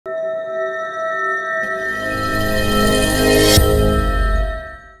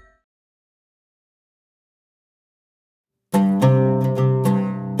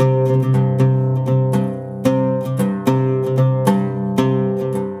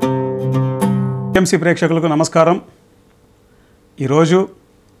PMC ప్రేక్షకులకు నమస్కారం. ఈరోజు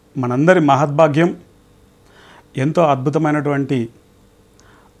మనందరి మహద్భాగ్యం ఎంతో అద్భుతమైనటువంటి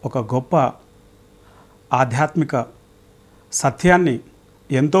ఒక గొప్ప ఆధ్యాత్మిక సత్యాన్ని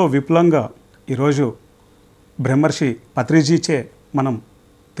ఎంతో విపులంగా ఈరోజు బ్రహ్మర్షి పత్రిజీచే మనం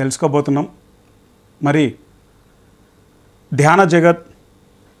తెలుసుకోబోతున్నాం. మరి ధ్యాన జగత్,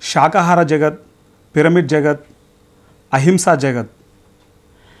 శాకాహార జగత్, పిరమిడ్ జగత్, అహింసా జగత్,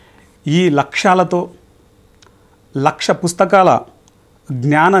 ఈ లక్ష్యాలతో లక్ష పుస్తకాల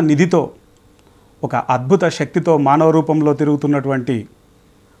జ్ఞాన నిధితో ఒక అద్భుత శక్తితో మానవ రూపంలో తిరుగుతున్నటువంటి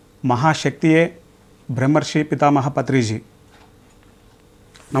మహాశక్తియే బ్రహ్మర్షి పితామహ పత్రిజీ.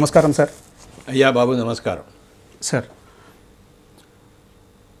 నమస్కారం సార్. అయ్యా బాబు నమస్కారం సార్.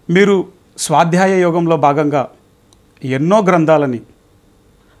 మీరు స్వాధ్యాయ యోగంలో భాగంగా ఎన్నో గ్రంథాలని,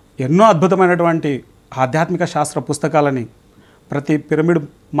 ఎన్నో అద్భుతమైనటువంటి ఆధ్యాత్మిక శాస్త్ర పుస్తకాలని ప్రతి పిరమిడ్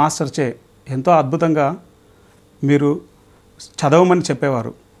మాస్టర్చే ఎంతో అద్భుతంగా మీరు చదవమని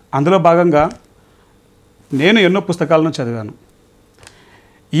చెప్పేవారు. అందులో భాగంగా నేను ఎన్నో పుస్తకాలను చదివాను.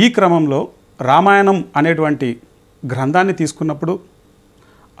 ఈ క్రమంలో రామాయణం అనేటువంటి గ్రంథాన్ని తీసుకున్నప్పుడు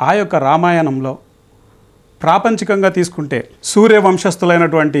ఆ యొక్క రామాయణంలో ప్రాపంచికంగా తీసుకుంటే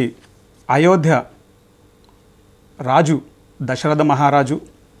సూర్యవంశస్థులైనటువంటి అయోధ్య రాజు దశరథ మహారాజు,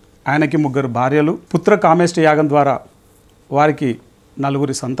 ఆయనకి 3 భార్యలు, పుత్ర కామేష్ట యాగం ద్వారా వారికి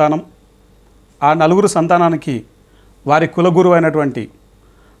 4 సంతానం. ఆ 4 సంతానానికి వారి కులగురువు అయినటువంటి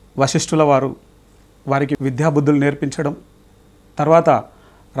వశిష్ఠుల వారు వారికి విద్యాబుద్ధులు నేర్పించడం, తర్వాత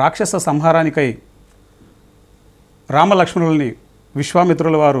రాక్షస సంహారానికై రామలక్ష్మణుల్ని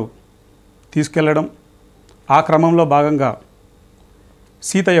విశ్వామిత్రుల వారు తీసుకెళ్లడం, ఆ క్రమంలో భాగంగా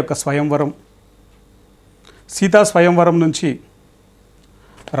సీత యొక్క స్వయంవరం, సీతా స్వయంవరం నుంచి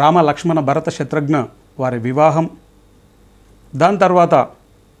రామ లక్ష్మణ భరత శత్రుఘ్న వారి వివాహం, దాని తర్వాత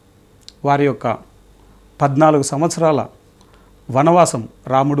వారి యొక్క 14 సంవత్సరాల వనవాసం,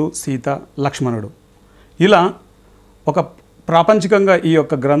 రాముడు, సీత, లక్ష్మణుడు. ఇలా ఒక ప్రాపంచికంగా ఈ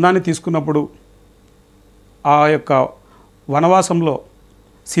యొక్క గ్రంథాన్ని తీసుకున్నప్పుడు ఆ యొక్క వనవాసంలో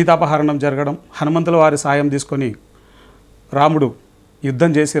సీతాపహరణం జరగడం, హనుమంతుల వారి సాయం తీసుకొని రాముడు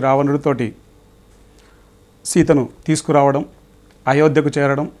యుద్ధం చేసి రావణుడితోటి సీతను తీసుకురావడం, అయోధ్యకు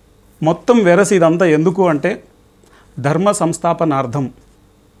చేరడం, మొత్తం వెరసి ఇదంతా ఎందుకు అంటే ధర్మ సంస్థాపనార్థం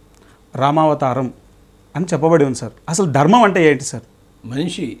రామావతారం అని చెప్పబడి ఉంది సార్. అసలు ధర్మం అంటే ఏంటి సార్?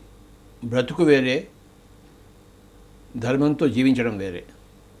 మనిషి బ్రతుకు వేరే, ధర్మంతో జీవించడం వేరే.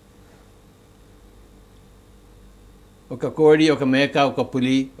 ఒక కోడి, ఒక మేక, ఒక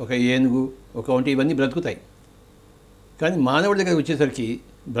పులి, ఒక ఏనుగు, ఒక ఒంటి, ఇవన్నీ బ్రతుకుతాయి. కానీ మానవుడి దగ్గర వచ్చేసరికి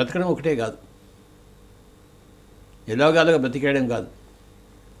బ్రతకడం ఒకటే కాదు, ఎలాగాలుగా బ్రతికేయడం కాదు,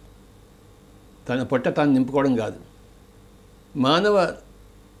 తన పొట్ట తాను నింపుకోవడం కాదు. మానవ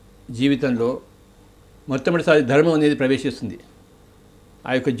జీవితంలో మొట్టమొదటిసారి ధర్మం అనేది ప్రవేశిస్తుంది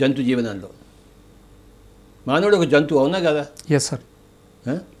ఆ యొక్క జంతు జీవనంలో. మానవుడు ఒక జంతువు, అవునా కదా? Yes sir.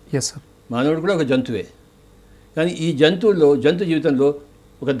 Yes sir. మానవుడు కూడా ఒక జంతువే. కానీ ఈ జంతువుల్లో, జంతు జీవితంలో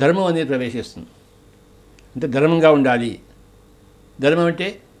ఒక ధర్మం అనేది ప్రవేశిస్తుంది. అంటే ధర్మంగా ఉండాలి. ధర్మం అంటే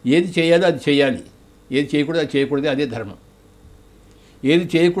ఏది చేయాలో అది చేయాలి, ఏది చేయకూడదు అది చేయకూడదు, అదే ధర్మం. ఏది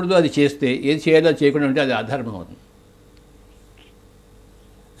చేయకూడదో అది చేస్తే, ఏది చేయాలో అది చేయకుండా ఉంటే అది అధర్మం అవుతుంది.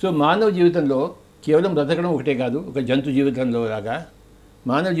 సో మానవ జీవితంలో కేవలం బ్రతకడం ఒకటే కాదు, ఒక జంతు జీవితంలో లాగా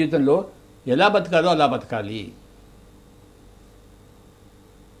మానవ జీవితంలో ఎలా బతకాలో అలా బతకాలి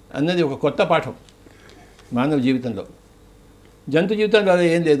అన్నది ఒక కొత్త పాఠం మానవ జీవితంలో. జంతు జీవితంలో అలా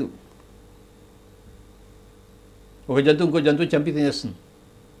ఏం లేదు. ఒక జంతువు ఇంకో జంతువు చంపి తినేస్తుంది.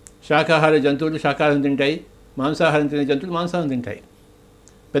 శాకాహార జంతువులు శాకాహారం తింటాయి, మాంసాహారం తినే జంతువులు మాంసాహారం తింటాయి.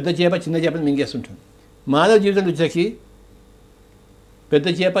 పెద్ద చేప చిన్న చేపను మింగేస్తుంటుంది. మానవ జీవితంలో వచ్చేసి పెద్ద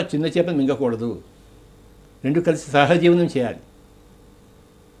చేప చిన్న చేపను మింగకూడదు, రెండు కలిసి సహజీవనం చేయాలి.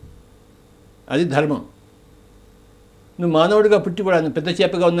 అది ధర్మం. నువ్వు మానవుడిగా పుట్టి కూడా పెద్ద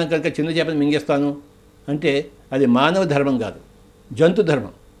చేపగా ఉన్నాను కనుక చిన్న చేపను మింగేస్తాను అంటే అది మానవ ధర్మం కాదు, జంతు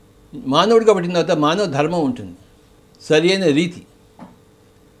ధర్మం. మానవుడిగా పుట్టిన తర్వాత మానవ ధర్మం ఉంటుంది. సరి అయిన రీతి,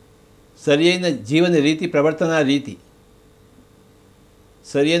 సరి అయిన జీవన రీతి, ప్రవర్తన రీతి,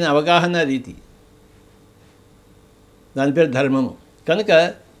 సరి అయిన అవగాహన రీతి, దాని పేరు ధర్మము. కనుక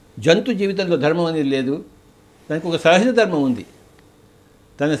జంతు జీవితంలో ధర్మం అనేది లేదు, దానికి ఒక సహజ ధర్మం ఉంది.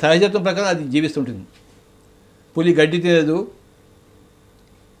 తన సహజత్వం ప్రకారం అది జీవిస్తుంటుంది. పులి గడ్డి తినదు,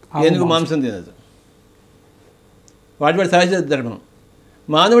 ఏనుగు మాంసం తినదు, వాటి సహజ ధర్మం.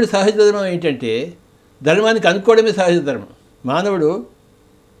 మానవుడి సహజ ధర్మం ఏంటంటే ధర్మానికి అనుకోవడమే సహజ ధర్మం. మానవుడు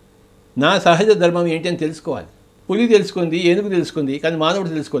నా సహజ ధర్మం ఏంటి అని తెలుసుకోవాలి. పులి తెలుసుకుంది, ఏనుగు తెలుసుకుంది, కానీ మానవుడు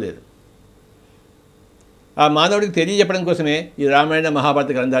తెలుసుకోలేదు. ఆ మానవుడికి తెలియజెప్పడం కోసమే ఈ రామాయణ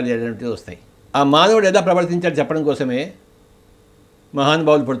మహాభారత గ్రంథాలు అనేటువంటివి వస్తాయి. ఆ మానవుడు ఎలా ప్రవర్తించాలి చెప్పడం కోసమే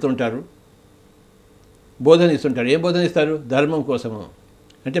మహానుభావులు పడుతుంటారు, బోధన ఇస్తుంటారు. ఏం బోధన ఇస్తారు? ధర్మం కోసము.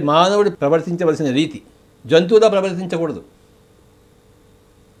 అంటే మానవుడు ప్రవర్తించవలసిన రీతి. జంతువులా ప్రవర్తించకూడదు.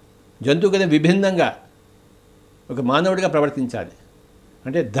 జంతువు కన్నా విభిన్నంగా ఒక మానవుడిగా ప్రవర్తించాలి.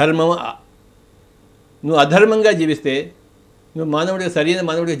 అంటే ధర్మం. నువ్వు అధర్మంగా జీవిస్తే నువ్వు మానవుడిగా సరైన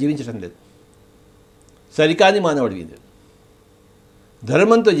మానవుడిగా జీవించడం లేదు, సరికాని మానవుడివి.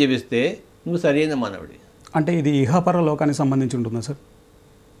 ధర్మంతో జీవిస్తే నువ్వు సరైన మానవుడి. అంటే ఇది ఇహపర లోకానికి సంబంధించి ఉంటుందా సార్?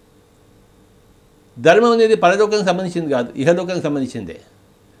 ధర్మం అనేది పరలోకానికి సంబంధించింది కాదు, ఇహలోకానికి సంబంధించిందే.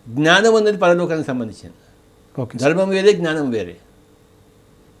 జ్ఞానం అనేది పరలోకానికి సంబంధించింది. ఓకే. ధర్మం వేరే, జ్ఞానం వేరే.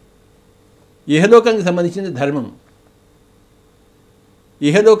 ఇహలోకానికి సంబంధించింది ధర్మం.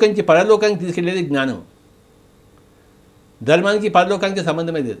 ఇహలోకం నుంచి పరలోకానికి తీసుకెళ్లేది జ్ఞానం. ధర్మానికి పరలోకానికి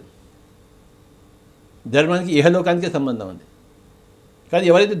సంబంధమే లేదు. ధర్మానికి ఇహలోకానికే సంబంధం ఉంది. కానీ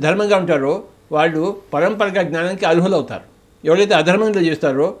ఎవరైతే ధర్మంగా ఉంటారో వాళ్ళు పరంపరగా జ్ఞానానికి అర్హులు అవుతారు. ఎవరైతే అధర్మంగా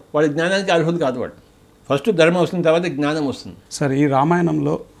చేస్తారో వాళ్ళ జ్ఞానానికి అర్హులు కాదు. వాళ్ళు ఫస్ట్ ధర్మం వస్తుంది, తర్వాత జ్ఞానం వస్తుంది. సార్, ఈ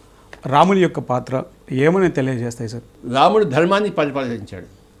రామాయణంలో రాముని యొక్క పాత్ర ఏమని తెలియజేస్తాయి సార్? రాముడు ధర్మాన్ని పరిపాలించాడు,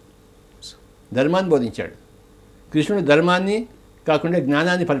 ధర్మాన్ని బోధించాడు. కృష్ణుడు ధర్మాన్ని కాకుండా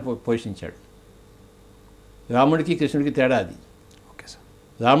జ్ఞానాన్ని పోషించాడు. రాముడికి కృష్ణుడికి తేడా అది. Okay sir.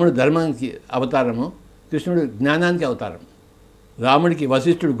 రాముడు ధర్మానికి అవతారము, కృష్ణుడు జ్ఞానానికి అవతారం. రాముడికి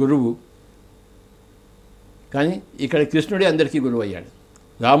వశిష్ఠుడు గురువు, కానీ ఇక్కడ కృష్ణుడే అందరికీ గురువు అయ్యాడు.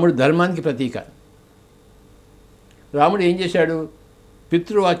 రాముడు ధర్మానికి ప్రతీక. రాముడు ఏం చేశాడు?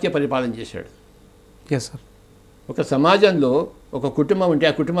 పితృవాక్య పరిపాలన చేశాడు. Yes sir. ఒక సమాజంలో ఒక కుటుంబం ఉంటే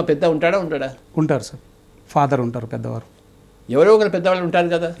ఆ కుటుంబం పెద్ద ఉంటాడా? ఉంటారు సార్. ఫాదర్ ఉంటారు, పెద్దవారు, ఎవరో ఒకరు పెద్దవాళ్ళు ఉంటారు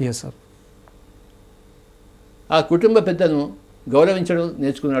కదా. Yes sir. ఆ కుటుంబ పెద్దను గౌరవించడం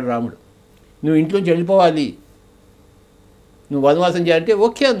నేర్చుకున్నాడు రాముడు. నువ్వు ఇంట్లోంచి వెళ్ళిపోవాలి, నువ్వు వనవాసం చేయాలంటే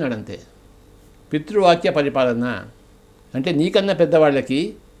ఓకే అన్నాడు, అంతే. పితృవాక్య పరిపాలన అంటే నీకన్నా పెద్దవాళ్ళకి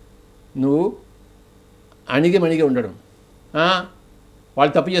నువ్వు అణిగి ఉండడం.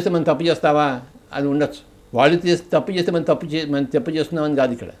 వాళ్ళు తప్పు చేస్తే మనం తప్పు చేస్తావా అని ఉండొచ్చు. వాళ్ళు తప్పు చేస్తే మనం తప్పు చేస్తున్నామని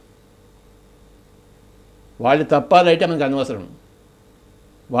కాదు ఇక్కడ. వాళ్ళు తప్ప రైటే మనకు అనవసరం.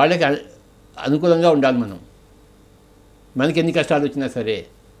 వాళ్ళకి అనుకూలంగా ఉండాలి మనం, మనకి ఎన్ని కష్టాలు వచ్చినా సరే.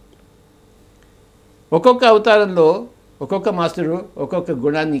 ఒక్కొక్క అవతారంలో ఒక్కొక్క మాస్టరు ఒక్కొక్క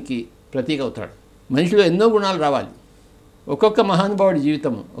గుణానికి ప్రతీక అవుతాడు. మనిషిలో ఎన్నో గుణాలు రావాలి. ఒక్కొక్క మహానుభావుడి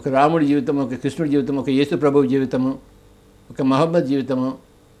జీవితము, ఒక రాముడి జీవితము, ఒక కృష్ణుడి జీవితము, ఒక యేసు ప్రభువు జీవితము, ఒక మహమ్మద్ జీవితము,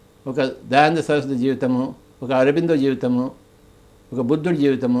 ఒక దయానంద సరస్వతి జీవితము, ఒక అరబిందో జీవితము, ఒక బుద్ధుడి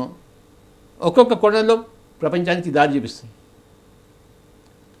జీవితము ఒక్కొక్క కోణంలో ప్రపంచానికి దారి చూపిస్తుంది.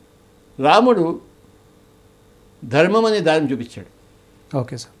 రాముడు ధర్మం అనే దారిని చూపించాడు.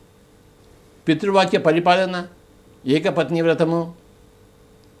 Okay sir. పితృవాక్య పరిపాలన, ఏకపత్ని వ్రతము,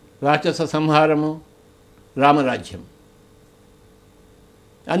 రాక్షస సంహారము, రామరాజ్యం,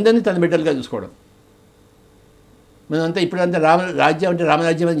 అందరినీ తన బిడ్డలుగా చూసుకోవడం. మనమంతా ఇప్పుడంతా రామరాజ్యం అంటే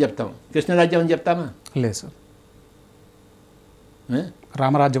రామరాజ్యం అని చెప్తాం, కృష్ణరాజ్యం అని చెప్తామా? లేదు సార్.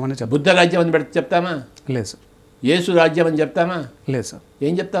 రామరాజ్యం అని చెప్తాం. బుద్ధ రాజ్యం అని చెప్తామా? లేదు సార్. యేసు రాజ్యం అని చెప్తామా? లేదు సార్.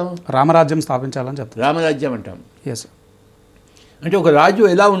 ఏం చెప్తాము? రామరాజ్యం స్థాపించాలని చెప్తాం. రామరాజ్యం అంటాం. Yes sir. అంటే ఒక రాజు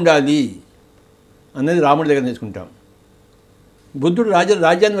ఎలా ఉండాలి అన్నది రాముడి దగ్గర నేర్చుకుంటాం. బుద్ధుడు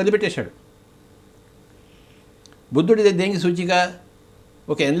రాజ్యాన్ని వదిలిపెట్టేశాడు. బుద్ధుడి దేనికి సూచిక?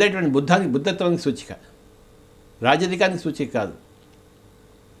 ఒక ఎన్లైట్మెంట్, బుద్ధత్వానికి సూచిక, రాజరికానికి సూచిక కాదు.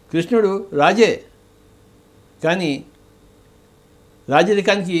 కృష్ణుడు రాజే, కానీ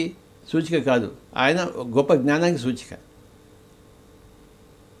రాజరికానికి సూచిక కాదు, ఆయన గొప్ప జ్ఞానానికి సూచిక.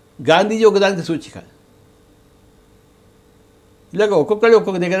 గాంధీజీ ఒకదానికి సూచిక. ఇలాగ ఒక్కొక్కరు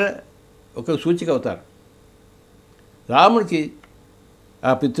ఒక్కొక్క దగ్గర ఒక్కొక్క సూచిక అవుతారు. రాముడికి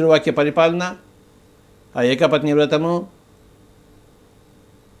ఆ పితృవాక్య పరిపాలన, ఆ ఏకపత్ని వ్రతము,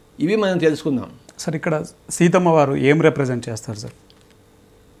 ఇవి మనం తెలుసుకుందాం. సార్, ఇక్కడ సీతమ్మ వారు ఏం రిప్రజెంట్ చేస్తారు సార్?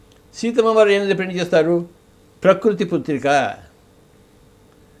 సీతమ్మ వారు ఏం రిప్రజెంట్ చేస్తారు? ప్రకృతి పుత్రిక,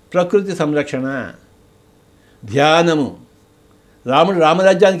 ప్రకృతి సంరక్షణ, ధ్యానము. రాముడు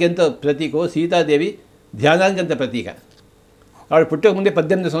రామరాజ్యానికి ఎంత ప్రతీకో సీతాదేవి ధ్యానానికి ఎంత ప్రతీక. ఆవిడ పుట్టక ముందే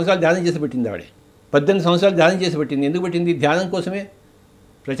 18 సంవత్సరాలు ధ్యానం చేసి పెట్టింది. ఆవిడే 18 సంవత్సరాలు ధ్యానం చేసి పెట్టింది. ఎందుకు పెట్టింది? ధ్యానం కోసమే,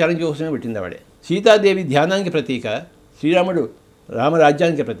 ప్రచారం కోసమే పెట్టింది ఆవిడే. సీతాదేవి ధ్యానానికి ప్రతీక, శ్రీరాముడు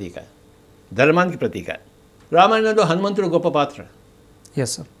రామరాజ్యానికి ప్రతీక, ధర్మానికి ప్రతీక. రామాయణంలో హనుమంతుడు గొప్ప పాత్ర.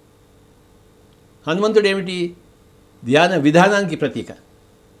 Yes sir. హనుమంతుడు ఏమిటి? ధ్యాన విధానానికి ప్రతీక.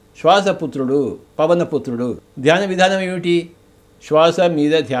 శ్వాసపుత్రుడు, పవనపుత్రుడు. ధ్యాన విధానం ఏమిటి? శ్వాస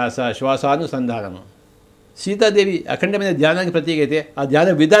మీద ధ్యాస, శ్వాసానుసంధానము. సీతాదేవి అఖండమైన ధ్యానానికి ప్రతీక అయితే ఆ ధ్యాన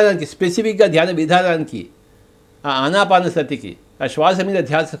విధానానికి, స్పెసిఫిక్గా ధ్యాన విధానానికి, ఆ ఆనాపాన సతికి, ఆ శ్వాస మీద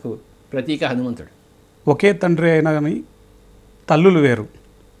ధ్యాసకు ప్రతీక హనుమంతుడు. ఒకే తండ్రి అయినా కానీ తల్లులు వేరు.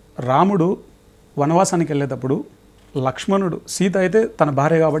 రాముడు వనవాసానికి వెళ్ళేటప్పుడు లక్ష్మణుడు, సీత అయితే తన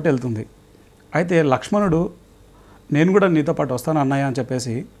భార్య కాబట్టి వెళ్తుంది. అయితే లక్ష్మణుడు నేను కూడా నీతో పాటు వస్తాను అన్నయ్య అని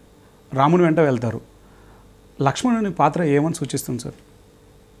చెప్పేసి రాముని వెంట వెళ్తారు. లక్ష్మణుని పాత్ర ఏమని సూచిస్తుంది సార్?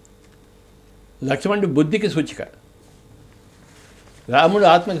 లక్ష్మణుడు బుద్ధికి సూచిక, రాముడు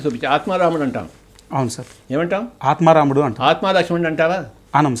ఆత్మకి సూచిక. ఆత్మారాముడు అంటాం. అవును సార్. ఏమంటాం? ఆత్మారాముడు అంటాం. ఆత్మలక్ష్మణుడు అంటావా?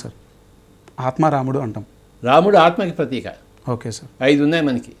 అనం సార్, ఆత్మారాముడు అంటాం. రాముడు ఆత్మకి ప్రతీక. Okay sir. 5 ఉన్నాయి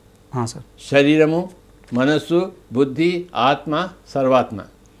మనకి. సార్. శరీరము, మనస్సు, బుద్ధి, ఆత్మ, సర్వాత్మ.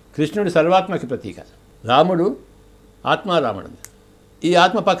 కృష్ణుడు సర్వాత్మకి ప్రతీక. రాముడు ఆత్మారాముడు. ఈ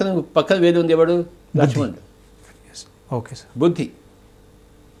ఆత్మ పక్కన వేది ఉంది ఎవడు? లక్ష్మణుడు. Okay sir. బుద్ధి.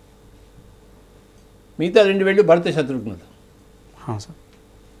 మిగతా 2 వేళ్ళు భరత శత్రుఘ్నుడు. సార్.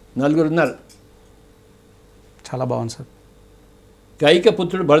 4 ఉన్నారు. చాలా బాగుంది సార్. కైక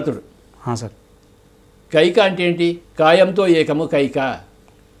పుత్రుడు భరతుడు. సార్. కైక అంటే ఏంటి? కాయంతో ఏకము. కైక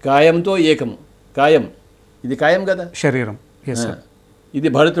కాయంతో ఏకము. కాయం, ఇది కాయం కదా, శరీరం. సార్. ఇది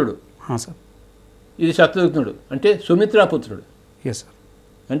భరతుడు. సార్. ఇది శత్రుఘ్నుడు అంటే సుమిత్రాపుత్రుడు. సార్.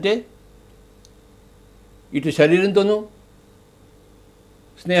 అంటే ఇటు శరీరంతోనూ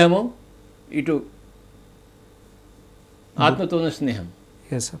స్నేహము, ఇటు ఆత్మతోనూ స్నేహం.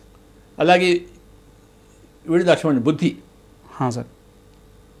 సార్. అలాగే వీడు లక్ష్మణుడు. బుద్ధి. సార్.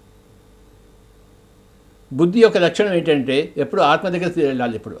 బుద్ధి యొక్క లక్షణం ఏంటంటే ఎప్పుడు ఆత్మ దగ్గర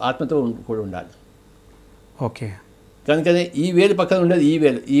వెళ్ళాలి, ఎప్పుడు ఆత్మతో కూడా ఉండాలి. ఓకే. కనుకనే ఈ వేలు పక్కన ఉండదు, ఈ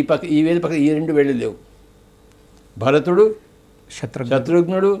వేలు ఈ వేలు పక్కన ఈ 2 వేళ్ళు లేవు. భరతుడు,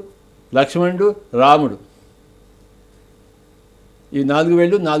 శత్రుఘ్నుడు, లక్ష్మణుడు, రాముడు. ఈ 4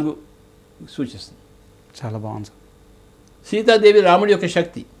 వేళ్ళు 4 సూచిస్తుంది. చాలా బాగుంది సార్. సీతాదేవి రాముడి యొక్క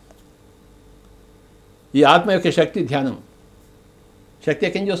శక్తి. ఈ ఆత్మ యొక్క శక్తి ధ్యానం. శక్తి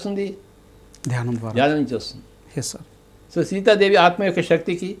ఎక్కడి నుంచి వస్తుంది? ధ్యానం ద్వారా. ధ్యానం నుంచి వస్తుంది. సార్. సో సీతాదేవి ఆత్మ యొక్క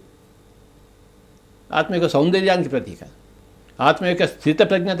శక్తికి, ఆత్మ యొక్క సౌందర్యానికి ప్రతీక, ఆత్మ యొక్క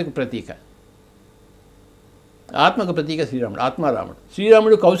స్థితప్రజ్ఞతకు ప్రతీక. ఆత్మకు ప్రతీక శ్రీరాముడు, ఆత్మారాముడు.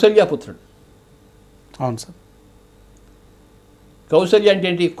 శ్రీరాముడు కౌసల్యపుత్రుడు. అవును సార్. కౌసల్య అంటే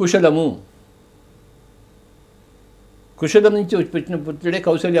ఏంటి? కుశలము. కుశలం నుంచి పుట్టిన పుత్రుడే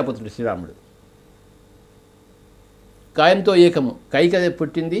కౌసల్యపుత్రుడు శ్రీరాముడు. కాయంతో ఏకము. కైక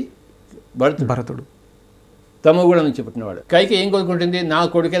పుట్టింది భరతుడు. తమోగుణం నుంచి పుట్టినవాడు. కైక ఏం కోరుకుంటుంది? నా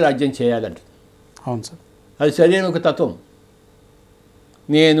కొడుకే రాజ్యం చేయాలంటుంది. అవును సార్. అది శరీరం ఒక తత్వం.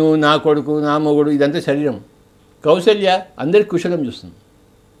 నేను, నా కొడుకు, నా మొగుడు, ఇదంతా శరీరం. కౌసల్య అందరికి కుశలం చూస్తుంది.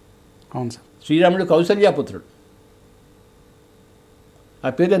 అవును సార్. శ్రీరాముడు కౌసల్యపుత్రుడు. ఆ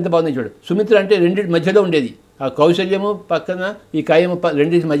పేరు ఎంత బాగుంది చూడు. సుమిత్ర అంటే 2 మధ్యలో ఉండేది. ఆ కౌశల్యము పక్కన ఈ కాయము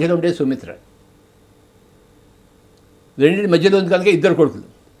 2 మధ్యలో ఉండేది సుమిత్ర. 2 మధ్యలో ఉంది కనుక 2 కొడుకులు.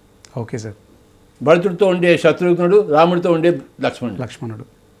 Okay sir. భరతుడితో ఉండే శత్రుఘ్నుడు, రాముడితో ఉండే లక్ష్మణుడు.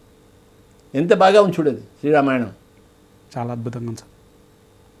 ఎంత బాగా ఉంది చూడదు శ్రీరామాయణం. చాలా అద్భుతంగా ఉంది సార్.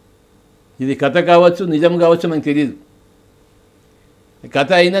 ఇది కథ కావచ్చు, నిజం కావచ్చు, మనకు తెలియదు.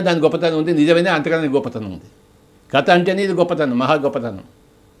 కథ అయినా దాని గొప్పతనం ఉంది, నిజమైనా అంతకన్నా గొప్పతనం ఉంది. కథ అంటేనే ఇది గొప్పతనం, మహా గొప్పతనం.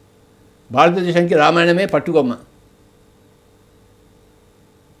 భారతదేశానికి రామాయణమే పట్టుగొమ్మ.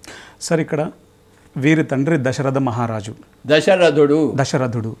 సార్, ఇక్కడ వీరి తండ్రి దశరథ మహారాజు. దశరథుడు.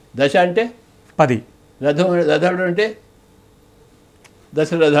 దశ అంటే 10. రథుడు అంటే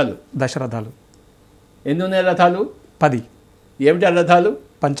దశరథాలు. ఎన్ని ఉన్నాయి రథాలు? 10. ఏమిటి ఆ రథాలు?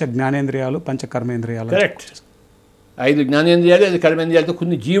 పంచ జ్ఞానేంద్రియాలు, పంచ కర్మేంద్రియాలు. కరెక్ట్. 5 జ్ఞానేంద్రియాలు, 5 కర్మేంద్రియాలతో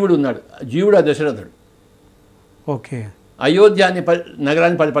కొన్ని జీవుడు ఉన్నాడు. జీవుడు ఆ దశరథుడు. ఓకే. అయోధ్య అనే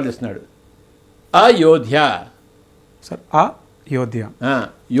నగరాన్ని పరిపాలిస్తున్నాడు. అయోధ్య సార్.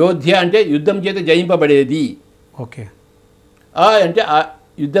 యోధ్య అంటే యుద్ధం చేత జయింపబడేది. ఓకే. అంటే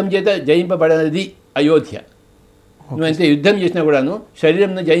యుద్ధం చేత జయింపబడేది అయోధ్య. నువ్వు ఎంత యుద్ధం చేసినా కూడాను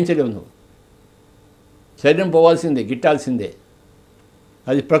శరీరంను జయించలేవు. నువ్వు శరీరం పోవాల్సిందే, గిట్టాల్సిందే.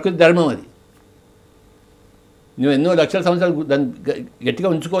 అది ప్రకృతి ధర్మం. అది నువ్వు ఎన్నో లక్షల సంవత్సరాలు దాన్ని గట్టిగా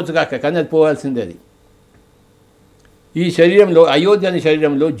ఉంచుకోవచ్చు కాక, కానీ అది పోవాల్సిందే. అది ఈ శరీరంలో, అయోధ్య అనే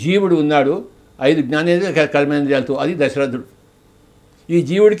శరీరంలో జీవుడు ఉన్నాడు 5 జ్ఞానేంద్రియ కర్మేంద్రియాలతో. అది దశరథుడు. ఈ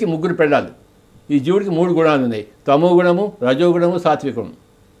జీవుడికి 3 పెళ్ళాలు. ఈ జీవుడికి 3 గుణాలు ఉన్నాయి. తమోగుణము, రజోగుణము, సాత్వికము.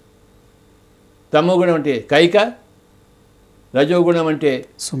 తమోగుణం అంటే కైక, రజోగుణం అంటే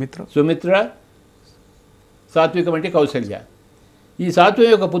సుమిత్ర, సాత్వికం అంటే కౌసల్య. ఈ సాత్విక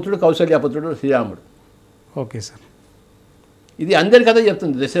యొక్క పుత్రుడు కౌసల్యపుత్రుడు శ్రీరాముడు. Okay sir. ఇది అందరి కథ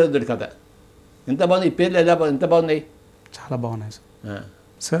చెప్తుంది, దశరథుడి కథ. ఎంత బాగుంది ఈ పేర్లు, ఎంత బాగున్నాయి. చాలా బాగున్నాయి సార్.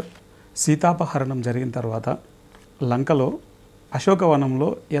 సార్, సీతాపహరణం జరిగిన తర్వాత లంకలో అశోకవనంలో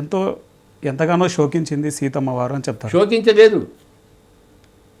ఎంతగానో శోకించింది సీతమ్మ వారు అని చెప్తారు. శోకించలేదు.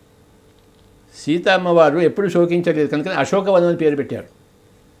 సీతమ్మవారు ఎప్పుడు శోకించలేదు కనుక అశోకవనం అని పేరు పెట్టారు.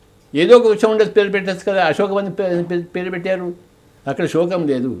 ఏదో ఒక వృక్షం ఉండేది పేరు పెట్టచ్చు కదా, అశోకవనం పేరు పెట్టారు. అక్కడ శోకం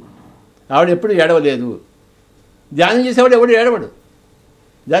లేదు, ఆవిడ ఎప్పుడు ఏడవలేదు. ధ్యానం చేసేవాడు ఎవడు ఏడవడు,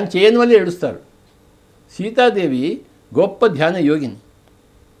 ధ్యానం చేయని వల్లే ఏడుస్తారు. సీతాదేవి గొప్ప ధ్యాన యోగిని,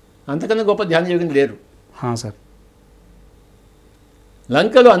 అంతకన్నా గొప్ప ధ్యాన యోగిని లేరు. సార్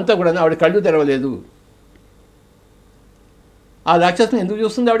లంకలో అంతా కూడా ఆవిడ కళ్ళు తెరవలేదు. ఆ రాక్షసుని ఎందుకు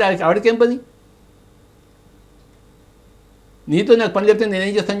చూస్తుంది ఆవిడకేం పని? నీతో నాకు పని చెప్తే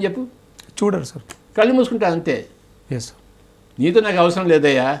నేనేం చేస్తాను చెప్పు? చూడరు సార్, కళ్ళు మూసుకుంటాను అంతే. Yes sir. నీతో నాకు అవసరం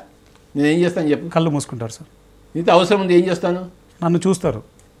లేదయ్యా, నేనేం చేస్తాను చెప్పు? కళ్ళు మూసుకుంటారు సార్. నీతో అవసరం ఉంది, ఏం చేస్తాను? నన్ను చూస్తారు.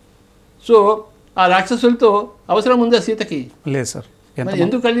 సో ఆ రాక్షసులతో అవసరం ఉందా సీతకి? లేదు సార్.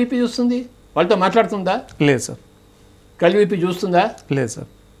 ఎందుకు కళ్ళు విప్పి చూస్తుంది? వాళ్ళతో మాట్లాడుతుందా? లేదు సార్. కళ్ళు విప్పి చూస్తుందా? లేదు సార్.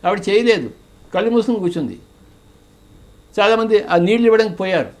 ఆవిడ చేయలేదు, కళ్ళు మూసుకుని కూర్చుంది. చాలామంది ఆ నీళ్ళు ఇవ్వడానికి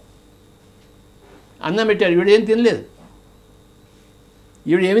పోయారు, అన్నం పెట్టారు, ఈవిడ ఏం తినలేదు.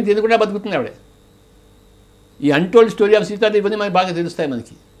 ఈవిడ ఏమీ తినకుండా బతుకుతుంది ఆవిడ. ఈ అన్టోల్డ్ స్టోరీ ఆఫ్ సీతాదేవి ఇవన్నీ మనకి బాగా తెలుస్తాయి.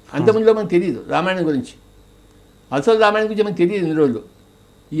 మనకి అంతకుముందులో మనకు తెలియదు రామాయణం గురించి, అసలు రామాయణం గురించి మనకు తెలియదు ఇన్ని రోజులు.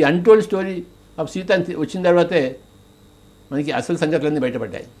 ఈ అన్టోల్డ్ స్టోరీ ఆఫ్ సీత వచ్చిన తర్వాతే మనకి అసలు సంగతులన్నీ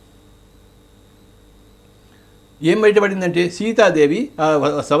బయటపడ్డాయి. ఏం బయటపడిందంటే సీతాదేవి ఆ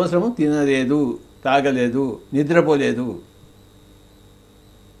సంవత్సరము తినలేదు, తాగలేదు, నిద్రపోలేదు,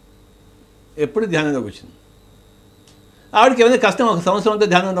 ఎప్పుడు ధ్యానంలోకి వచ్చింది. ఆవిడకి ఏమైనా కష్టం ఒక సంవత్సరం అంతా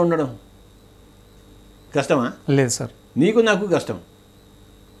ధ్యానంలో ఉండడం? కష్టమా? లేదు సార్. నీకు నాకు కష్టం,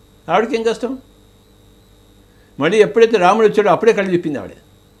 ఆవిడకి ఏం కష్టం? మళ్ళీ ఎప్పుడైతే రాముడు వచ్చాడో అప్పుడే కళ్ళు విప్పింది ఆవిడ.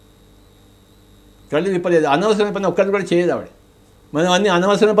 కళ్ళు విప్పలేదు, అనవసరమైన పని ఒక్కటి కూడా చేయదు ఆవిడ. మనం అన్ని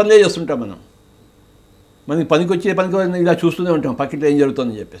అనవసరమైన పనులే చేస్తుంటాం. మనకి పనికి ఇలా చూస్తూనే ఉంటాం, పక్కింట్లో ఏం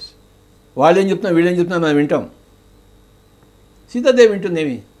జరుగుతుందని చెప్పేసి. వాళ్ళు ఏం చెప్తున్నా వీళ్ళేం చెప్తున్నా మనం వింటాం. సీతాదేవి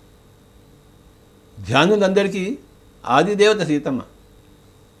వింటుందేమి? ధ్యానులందరికీ ఆదిదేవత సీతమ్మ.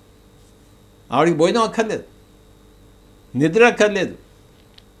 ఆవిడకి భోజనం అక్కర్లేదు, నిద్ర అక్కర్లేదు,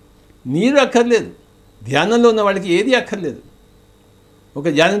 నీరు అక్కర్లేదు. ధ్యానంలో ఉన్న వాళ్ళకి ఏది అక్కర్లేదు. ఒక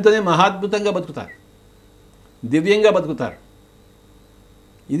ధ్యానంతోనే మహాద్భుతంగా బతుకుతారు, దివ్యంగా బతుకుతారు.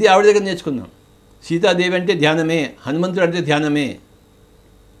 ఇది ఆవిడ దగ్గర నేర్చుకుందాం. సీతాదేవి అంటే ధ్యానమే, హనుమంతుడు అంటే ధ్యానమే,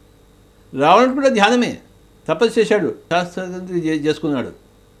 రావణుడు కూడా ధ్యానమే. తపస్సు చేశాడు, శాస్త్రజ్ఞ చేసుకున్నాడు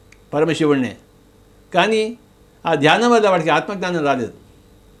పరమశివుడినే. కానీ ఆ ధ్యానం వల్ల వాడికి ఆత్మజ్ఞానం రాలేదు.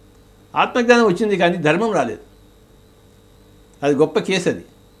 ఆత్మజ్ఞానం వచ్చింది కానీ ధర్మం రాలేదు. అది గొప్ప కేసు. అది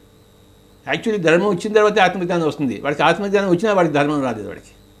యాక్చువల్లీ ధర్మం వచ్చిన తర్వాత ఆత్మజ్ఞానం వస్తుంది. వాడికి ఆత్మజ్ఞానం వచ్చినా వాడికి ధర్మం రాలేదు.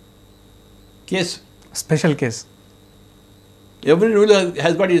 వాడికి case, special case. Every rule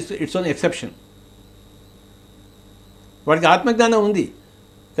has got its own exception. వాడికి ఆత్మజ్ఞానం ఉంది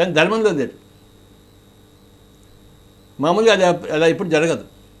కానీ ధర్మంలో లేదు. మామూలుగా అలా ఇప్పుడు జరగదు,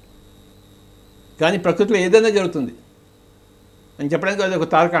 కానీ ప్రకృతిలో ఏదైనా జరుగుతుంది అని చెప్పడానికి అది ఒక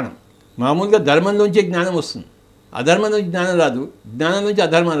తార్కాణం. మామూలుగా ధర్మంలోంచి జ్ఞానం వస్తుంది, అధర్మం నుంచి జ్ఞానం రాదు, జ్ఞానం నుంచి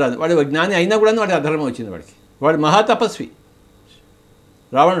అధర్మం రాదు. వాడు జ్ఞాని అయినా కూడా వాడికి అధర్మం వచ్చింది. వాడు మహాతపస్వి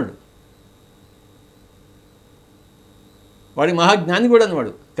రావణుడు, వాడి మహాజ్ఞాని కూడా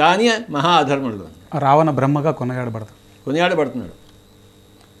అన్నవాడు, కానీ మహా అధర్ముడు. రావణ బ్రహ్మగా కొనియాడబడుతున్నాడు.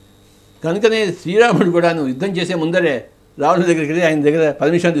 కనుకనే శ్రీరాముడు కూడాను యుద్ధం చేసే ముందరే రావణుడి దగ్గరికి వెళ్ళి ఆయన దగ్గర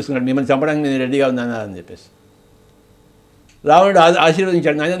పర్మిషన్ తీసుకున్నాడు, మిమ్మల్ని చంపడానికి నేను రెడీగా ఉన్నాను అని చెప్పేసి. రావణుడు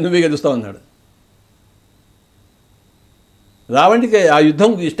ఆశీర్వదించాడు, నాయన నువ్వే గెలుస్తావు అన్నాడు. రావణుడికి ఆ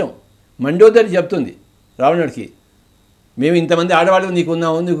యుద్ధం ఇష్టం. మండోదరి చెప్తుంది రావణుడికి, మేము ఇంతమంది ఆడవాళ్ళు నీకు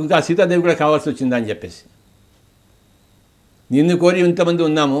ఉన్నాము, నీకు ఇంకా సీతాదేవి కూడా కావాల్సి వచ్చిందా అని చెప్పేసి. నిన్ను కోరి ఇంతమంది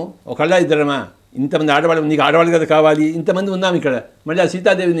ఉన్నాము, ఒకళ్ళ ఇద్దరమా, ఇంతమంది ఆడవాళ్ళు, నీకు ఆడవాళ్ళు కదా కావాలి, ఇంతమంది ఉన్నాము ఇక్కడ, మళ్ళీ ఆ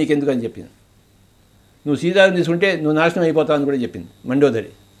సీతాదేవి నీకు ఎందుకు అని చెప్పింది. నువ్వు సీతాదేవి తీసుకుంటే నువ్వు నాశనం అయిపోతావు అని కూడా చెప్పింది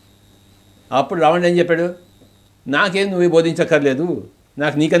మండోదరి. అప్పుడు రావణుడు ఏం చెప్పాడు, నాకేం నువ్వే బోధించక్కర్లేదు,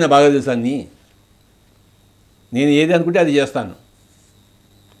 నాకు నీకన్నా బాగా తెలుసు అన్నీ, నేను ఏది అనుకుంటే అది చేస్తాను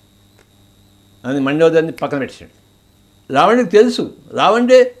అని మండోదరిని పక్కన పెట్టాడు. రావణుడికి తెలుసు,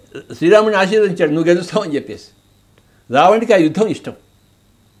 రావణుడే శ్రీరాముడిని ఆశీర్వదించాడు నువ్వు గెలుస్తావు అని చెప్పేసి. రావణుడికి ఆ యుద్ధం ఇష్టం.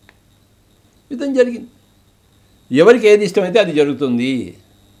 యుద్ధం జరిగింది. ఎవరికి ఏది ఇష్టమైతే అది జరుగుతుంది.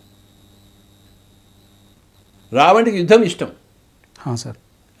 రావణుడికి యుద్ధం ఇష్టం సార్.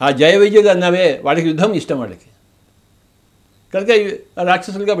 ఆ జయ విజయులు అన్నవే వాడికి యుద్ధం ఇష్టం. వాళ్ళకి కనుక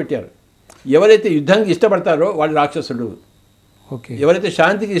రాక్షసులుగా పెట్టారు. ఎవరైతే యుద్ధానికి ఇష్టపడతారో వాళ్ళు రాక్షసులు, ఎవరైతే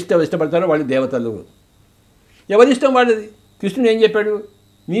శాంతికి ఇష్టపడతారో వాళ్ళు దేవతలు. ఎవరిష్టం వాళ్ళది. కృష్ణుడు ఏం చెప్పాడు,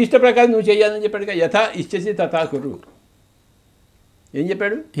 నీ ఇష్ట ప్రకారం నువ్వు చేయాలని చెప్పాడు. యథా ఇచ్చేసి తథా కురు. ఏం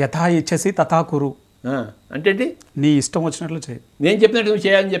చెప్పాడు? యథా ఇచ్చేసి తథా కురు అంటే నీ ఇష్టం వచ్చినట్లు చేయి, నేను చెప్పినట్టు నువ్వు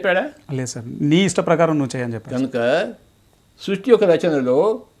చేయాలని చెప్పాడా? లేదు సార్, నీ ఇష్ట ప్రకారం నువ్వు చేయని చెప్పాడు. కనుక సృష్టి యొక్క రచనలో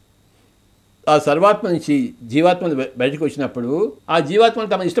ఆ సర్వాత్మ నుంచి జీవాత్మలు బయటకు వచ్చినప్పుడు ఆ జీవాత్మను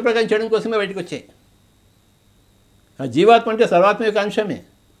తమ ఇష్ట ప్రకారం చేయడం కోసమే బయటకు వచ్చాయి. ఆ జీవాత్మ అంటే సర్వాత్మ యొక్క అంశమే.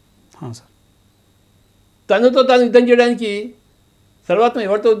 సార్ తనతో తాను యుద్ధం చేయడానికి సర్వాత్మ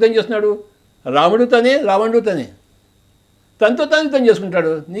ఎవరితో యుద్ధం చేస్తున్నాడు? రాముడు తనే, రావణుడు తనే. తనతో తాను యుద్ధం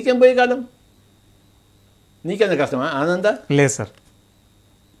చేసుకుంటాడు. నీకేం పోయే కాలం? నీకేంత కష్టమా? ఆనంద లేదు సార్,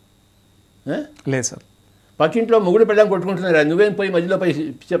 లేదు సార్. పక్కింట్లో మొగుడు పెళ్ళాం కొట్టుకుంటున్నారా, నువ్వేం పోయి మధ్యలో పోయి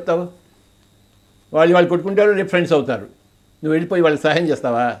చెప్తావు? వాళ్ళు కొట్టుకుంటారు, రేపు ఫ్రెండ్స్ అవుతారు. నువ్వు వెళ్ళిపోయి వాళ్ళకి సహాయం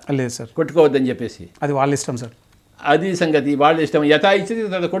చేస్తావా? లేదు సార్, కొట్టుకోవద్దని చెప్పేసి. అది వాళ్ళ ఇష్టం సార్. అది సంగతి, వాళ్ళ ఇష్టం. యథా ఇచ్చేది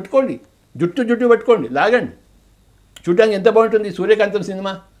తర్వాత కొట్టుకోండి, జుట్టు పట్టుకోండి, లాగండి. చూడడానికి ఎంత బాగుంటుంది సూర్యకాంతం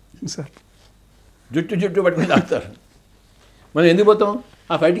సినిమా సార్. జుట్టు పట్టుకొని లాగుతారు. మనం ఎందుకు పోతాం?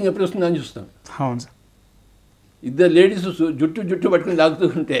 ఆ ఫైటింగ్ ఎప్పుడు వస్తుందని చూస్తాం. అవును సార్. ఇద్దరు లేడీస్ జుట్టు పట్టుకుని లాగుతూ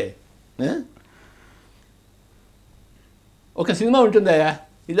ఉంటే ఒక సినిమా ఉంటుందయా,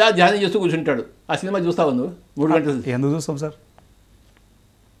 ఇలా ధ్యానం చేస్తూ కూర్చుంటాడు. ఆ సినిమా చూస్తావు నువ్వు 3 గంటలు? ఎందుకు చూస్తాం సార్,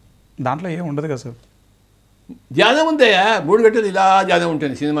 దాంట్లో ఏం ఉండదు కదా సార్. ధ్యానం ఉందయా, 3 గంటలు ఇలా ధ్యానం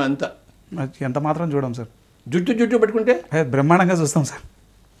ఉంటుంది సినిమా అంతా. ఎంత మాత్రం చూడం సార్. జుట్టు పట్టుకుంటే బ్రహ్మాండంగా చూస్తాం సార్.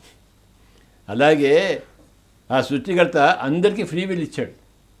 అలాగే ఆ సృష్టికర్త అందరికీ ఫ్రీ విల్ ఇచ్చాడు.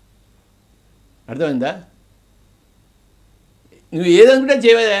 అర్థమైందా? నువ్వు ఏదనుకుంటే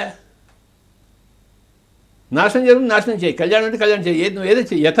చేయవా. నాశనం చేయడం నాశనం చేయి, కళ్యాణం అంటే కళ్యాణం చేయి, నువ్వు ఏదో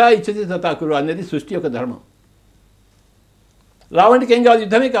చేయి. యథా ఇచ్చతి తథా కురు అనేది సృష్టి యొక్క ధర్మం. రావణుడికి ఏం కావాలి?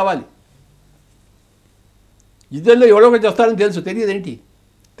 యుద్ధమే కావాలి. యుద్ధంలో ఎవరో ఒకటి చేస్తారని తెలుసు, తెలియదేంటి?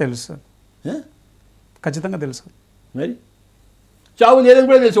 తెలుసు సార్, ఖచ్చితంగా తెలుసు. మరి చావు లేదని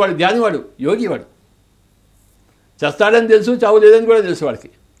కూడా తెలుసు. వాడు ధ్యానివాడు, యోగి వాడు. చేస్తాడని తెలుసు, చావు లేదని కూడా తెలుసు వాడికి.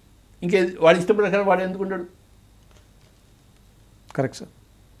 ఇంకే వాడి ఇష్టం ప్రకారం వాడు ఎందుకుంటాడు? Correct sir.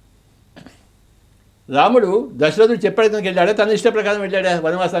 రాముడు దశరథుడు చెప్పాడు కనుక వెళ్ళాడా, తన ఇష్ట ప్రకారం వెళ్ళాడా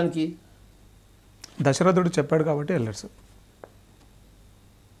వనవాసానికి? దశరథుడు చెప్పాడు కాబట్టి వెళ్ళాడు సార్.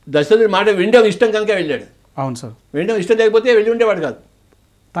 దశరథుడి మాట వినడం ఇష్టం కనుక వెళ్ళాడు. అవును సార్. వినడం ఇష్టం లేకపోతే వెళ్ళి ఉండేవాడు కాదు.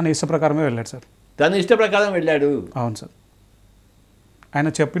 తన ఇష్ట ప్రకారమే వెళ్ళాడు సార్. తన ఇష్ట ప్రకారం వెళ్ళాడు. అవును సార్. ఆయన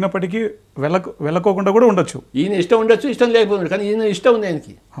చెప్పినప్పటికీ వెళ్ళకోకుండా కూడా ఉండొచ్చు. ఈయన ఇష్టం ఉండొచ్చు, ఇష్టం లేకపోవచ్చు, కానీ ఈయన ఇష్టం ఉంది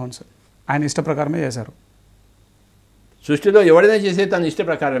ఆయనకి. అవును సార్, ఆయన ఇష్ట ప్రకారమే చేశారు. సృష్టిలో ఎవడైనా చేసేది తన ఇష్ట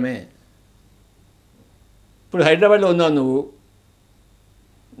ప్రకారమే. ఇప్పుడు హైదరాబాద్లో ఉన్నావు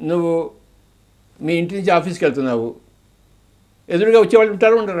నువ్వు మీ ఇంటి నుంచి ఆఫీస్కి వెళ్తున్నావు, ఎదురుగా వచ్చేవాళ్ళు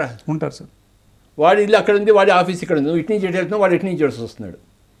ఉంటారా ఉండరా? ఉంటారు సార్. వాడి ఇల్లు అక్కడ ఉంది, వాడి ఆఫీస్ ఇక్కడ ఉంది. నువ్వు ఇటు నుంచి ఎటు వెళ్తున్నావు, వాడు ఇటు నుంచి ఎటు వస్తున్నాడు.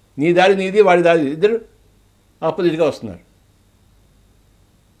 నీ దారి నీది, వాడి దారి, ఇద్దరు ఆపోజిట్గా వస్తున్నారు.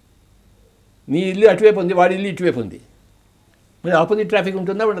 నీ ఇల్లు అటువైపు ఉంది, వాడి ఇల్లు ఇటువైపు ఉంది. మరి ఆపోజిట్ ట్రాఫిక్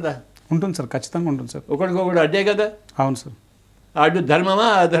ఉంటుందా ఉండదా? ఉంటుంది సార్, ఖచ్చితంగా ఉంటుంది సార్. ఒకడికొకడు అడ్డే కదా. అవును సార్. అడ్డు ధర్మమా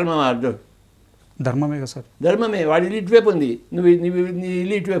అధర్మమా? అడ్డు ధర్మమే కదా సార్. ధర్మమే. వాడి ఇల్లు ఇటువైపు ఉంది, నీ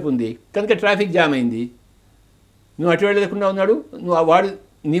ఇల్లు ఇటువైపు ఉంది కనుక ట్రాఫిక్ జామ్ అయింది. నువ్వు అటు వెళ్ళకుండా ఉన్నాడు, వాడు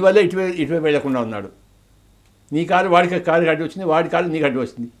నీ వల్ల ఇటువైపు వెళ్ళకుండా ఉన్నాడు. నీ కారు వాడికి కారు అడ్డు వచ్చింది, వాడి కారు నీకు అడ్డు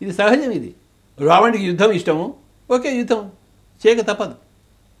వచ్చింది. ఇది సహజం. ఇది రావణుడికి యుద్ధం ఇష్టము, ఓకే యుద్ధం చేయక తప్పదు.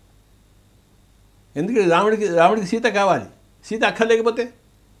 ఎందుకంటే రాముడికి సీత కావాలి. సీత అక్కర్లేకపోతే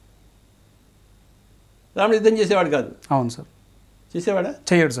రాముడు యుద్ధం చేసేవాడు కాదు. అవును సార్. చేసేవాడా?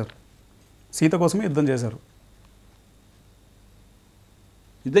 చేయడు సార్. సీత కోసమే యుద్ధం చేశారు.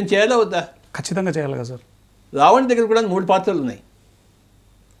 యుద్ధం చేయాలా వద్దా? ఖచ్చితంగా చేయాలి కదా సార్. రావణుడి దగ్గర కూడా 3 పాత్రలు ఉన్నాయి.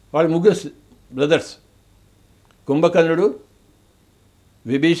 వాళ్ళు 3 బ్రదర్స్: కుంభకర్ణుడు,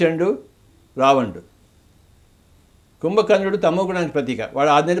 విభీషణుడు, రావణుడు. కుంభకర్ణుడు తమో గుణానికి ప్రతీక. వాడు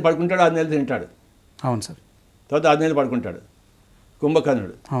 6 నెలలు పడుకుంటాడు, 6 నెలలు తింటాడు. అవును సార్. తర్వాత 6 నెలలు పడుకుంటాడు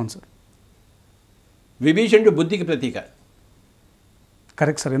కుంభకర్ణుడు. అవును సార్. విభీషణుడు బుద్ధికి ప్రతీక.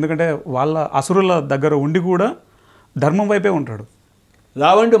 Correct sir. ఎందుకంటే వాళ్ళ అసురుల దగ్గర ఉండి కూడా ధర్మం వైపే ఉంటాడు.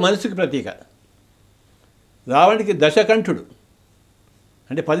 రావణుడు మనసుకి ప్రతీక. రావణుడికి దశకంఠుడు,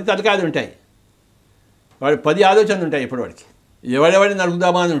 అంటే 10 తలకాయలు ఉంటాయి. వాడు 10 ఆలోచనలు ఉంటాయి. ఇప్పుడు వాడికి ఎవడెవడిని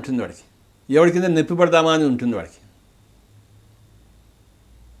నరుకుదామా అని ఉంటుంది, వాడికి ఎవడి కింద నొప్పి పడదామా అని ఉంటుంది వాడికి.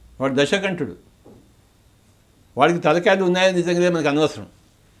 వాడు దశకంఠుడు. వాడికి తలకాయలు ఉన్నాయని నిజంగానే మనకు అనవసరం.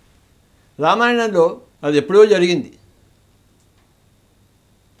 రామాయణంలో అది ఎప్పుడో జరిగింది.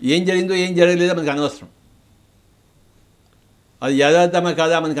 ఏం జరిగిందో ఏం జరగలేదో మనకు అనవసరం. అది యథార్థమా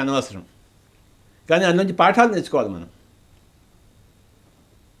కాదా మనకు అనవసరం. కానీ అందులోంచి పాఠాలు నేర్చుకోవాలి మనం.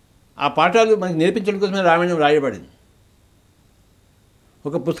 ఆ పాఠాలు మనకి నేర్పించడం కోసమే రామాయణం రాయబడింది.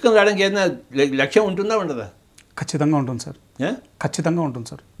 ఒక పుస్తకం రాయడానికి ఏదైనా లక్ష్యం ఉంటుందా ఉండదా? ఖచ్చితంగా ఉంటుంది సార్. ఖచ్చితంగా ఉంటుంది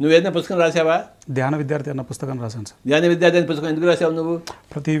సార్. నువ్వు ఏదైనా పుస్తకం రాసావా? ధ్యాన విద్యార్థి అన్న పుస్తకం రాశాను సార్. ధ్యాన విద్యార్థి అనే పుస్తకం ఎందుకు రాసావు నువ్వు?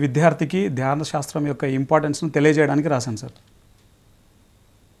 ప్రతి విద్యార్థికి ధ్యాన శాస్త్రం యొక్క ఇంపార్టెన్స్ను తెలియజేయడానికి రాశాను సార్.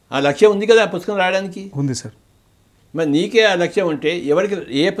 ఆ లక్ష్యం ఉంది కదా ఆ పుస్తకం రాయడానికి? ఉంది సార్. మరి నీకే ఆ లక్ష్యం ఉంటే ఎవరికి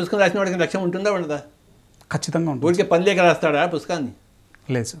ఏ పుస్తకం రాసిన వాడికి లక్ష్యం ఉంటుందా ఉండదా? ఖచ్చితంగా ఉంటుంది. ఊరికే పని లేక రాస్తాడా పుస్తకాన్ని?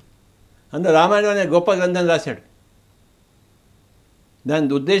 లేదు సార్. అందులో రామాయణం అనే గొప్ప గ్రంథం రాశాడు.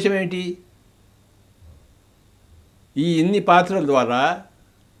 దాని ఉద్దేశం ఏంటి? ఈ ఇన్ని పాత్రల ద్వారా,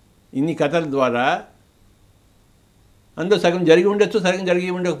 ఇన్ని కథల ద్వారా అందులో సగం జరిగి ఉండొచ్చు, సగం జరిగి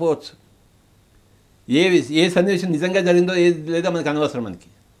ఉండకపోవచ్చు. ఏ సన్నివేశం నిజంగా జరిగిందో ఏది లేదో మనకు అనవసరం మనకి.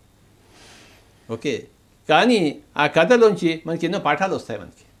 ఓకే, కానీ ఆ కథలోంచి మనకి ఎన్నో పాఠాలు వస్తాయి.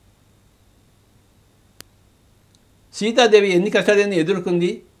 మనకి సీతాదేవి ఎన్ని కష్టాలను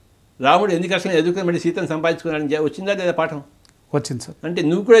ఎదుర్కొంది, రాముడు ఎన్ని కష్టాలను ఎదుర్కొని మళ్ళీ సీతను సంపాదించుకున్నాడని వచ్చిందా లేదా పాఠం? వచ్చింది సార్. అంటే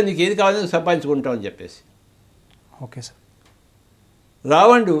నువ్వు కూడా నీకు ఏది కావాలని సంపాదించుకుంటావు అని చెప్పేసి. Okay sir.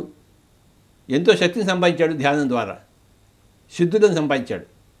 రావణుడు ఎంతో శక్తిని సంపాదించాడు ధ్యానం ద్వారా, సిద్ధులను సంపాదించాడు.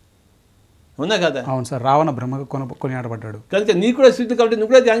 అవునా కదా? అవును సార్. రావణ బ్రహ్మగా కొనియాడబడ్డాడు కనుక నీకు కూడా సిద్ధు కాబట్టి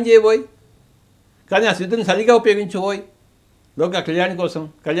నువ్వు కూడా ధ్యానం చేయబోయి, కానీ ఆ సిద్ధుని సరిగా ఉపయోగించబోయి లోక కళ్యాణాని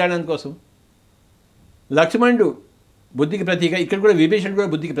కోసం. లక్ష్మణుడు బుద్ధికి ప్రతీక, ఇక్కడ కూడా విభీషణుడు కూడా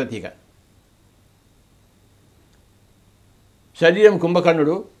బుద్ధికి ప్రతీక. శరీరం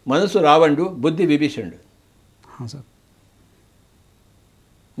కుంభకర్ణుడు, మనసు రావణుడు, బుద్ధి విభీషణుడు. సార్.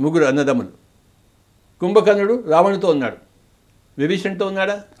 ముగ్గురు అన్నదమ్ములు. కుంభకర్ణుడు రావణుతో ఉన్నాడు, విభీషణుడితో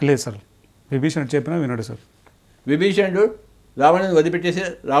ఉన్నాడా? లేదు సార్. విభీషణుడు చెప్పినా వినడు సార్. విభీషణుడు రావణుని వదిలిపెట్టేసి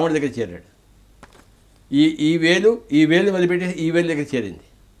రావణుడి దగ్గర చేరాడు. ఈ వేలు వదిలిపెట్టేసి ఈ వేలు దగ్గర చేరింది.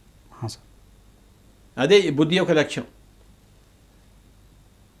 సార్. అదే ఈ బుద్ధి యొక్క లక్ష్యం.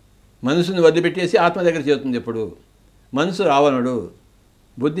 మనసును వదిలిపెట్టేసి ఆత్మ దగ్గర చేరుతుంది. ఎప్పుడు మనసు రావణుడు,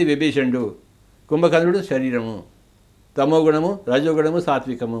 బుద్ధి విభీషణుడు, కుంభకర్ణుడు శరీరము, తమోగుణము, రజోగుణము,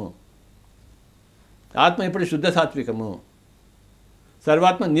 సాత్వికము. ఆత్మ ఇప్పుడు శుద్ధ సాత్వికము,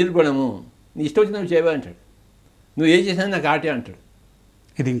 సర్వాత్మ నిర్గుణము. నీ ఇష్టం వచ్చి నువ్వు చేయవా అంటాడు. నువ్వు ఏం చేసినా నాకు ఆటే అంటాడు.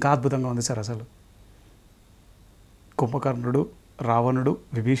 ఇది ఇంకా అద్భుతంగా ఉంది సార్. అసలు కుంభకర్ణుడు, రావణుడు,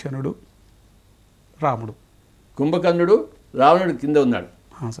 విభీషణుడు, రాముడు. కుంభకర్ణుడు రావణుడు కింద ఉన్నాడు.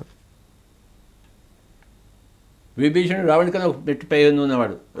 సార్. విభీషణుడు రావణుడి కన్నా ఒక మెట్టు పై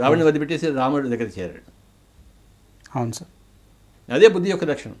ఉన్నవాడు. రావణుని వదిలిపెట్టేసి రాముడి దగ్గర చేరాడు. అవును సార్. అదే బుద్ధి యొక్క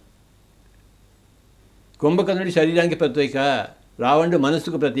లక్షణం. కుంభకర్ణుడి శరీరానికి ప్రతీక, రావణుడు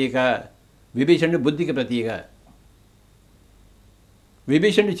మనస్సుకు ప్రతీక, విభీషణుడు బుద్ధికి ప్రతీక.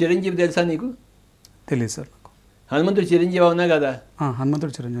 విభీషణుడు చిరంజీవి తెలుసా నీకు? తెలియదు సార్. హనుమంతుడు చిరంజీవి అవునా కదా?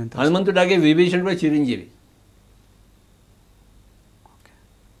 హనుమంతుడు చిరంజీవి. హనుమంతుడాగే విభీషణుడు కూడా చిరంజీవి.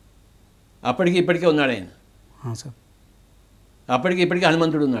 అప్పటికి ఇప్పటికే ఉన్నాడు ఆయన. సార్. అప్పటికి ఇప్పటికీ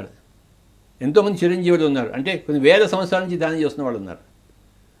హనుమంతుడు ఉన్నాడు. ఎంతోమంది చిరంజీవులు ఉన్నారు. అంటే కొన్ని వేల సంవత్సరాల నుంచి ధ్యానం చేస్తున్న వాళ్ళు ఉన్నారు.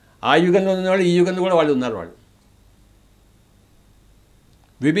 ఆ యుగంలో ఉన్నవాళ్ళు, ఈ యుగంలో కూడా వాళ్ళు ఉన్నారు. వాళ్ళు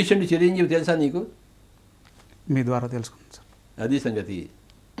విభీషణుడు చిరంజీవి తెలుసా నీకు? మీ ద్వారా తెలుసుకున్నాను సార్. అది సంగతి.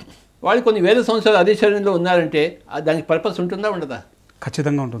 వాళ్ళు కొన్ని వేల సంవత్సరాలు అదే శరీరంలో ఉన్నారంటే దానికి పర్పస్ ఉంటుందా ఉండదా?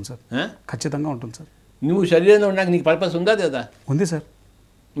 ఖచ్చితంగా ఉంటుంది సార్. ఖచ్చితంగా ఉంటుంది సార్. నువ్వు శరీరంలో ఉన్నాక నీకు పర్పస్ ఉందా లేదా? ఉంది సార్.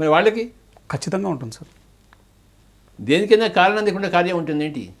 మరి వాళ్ళకి ఖచ్చితంగా ఉంటుంది సార్. దేనికైనా కారణం లేకుండా కార్యం ఉంటుంది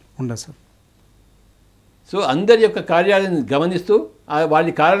ఏంటి? ఉండదు సార్. సో అందరి యొక్క కార్యాలను గమనిస్తూ వాళ్ళ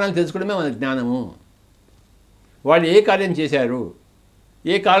కారణాలు తెలుసుకోవడమే మన జ్ఞానము. వాళ్ళు ఏ కార్యం చేశారు,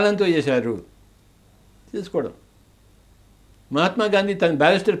 ఏ కారణంతో చేశారు తెలుసుకోవడం. మహాత్మా గాంధీ తన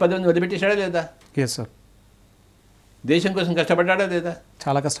బ్యారిస్టర్ పదవిని వదిలిపెట్టేశాడా లేదా? Yes sir. దేశం కోసం కష్టపడ్డాడా లేదా?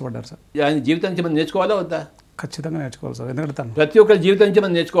 చాలా కష్టపడ్డారు సార్. ఆయన జీవితం నుంచి మనం నేర్చుకోవాలా వద్దా? ఖచ్చితంగా నేర్చుకోవాలి సార్. ఎందుకంటే ప్రతి ఒక్కరి జీవితం నుంచి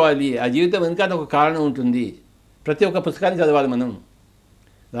మనం నేర్చుకోవాలి. ఆ జీవితం వెనకాల ఒక కారణం ఉంటుంది. ప్రతి ఒక్క పుస్తకాన్ని చదవాలి. మనం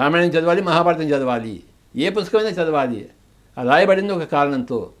రామాయణం చదవాలి, మహాభారతం చదవాలి, ఏ పుస్తకమైనా చదవాలి. ఆ రాయబడింది ఒక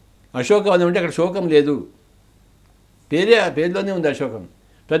కారణంతో. అశోకవనం అంటే అక్కడ శోకం లేదు, పేరులోనే ఉంది అశోకం.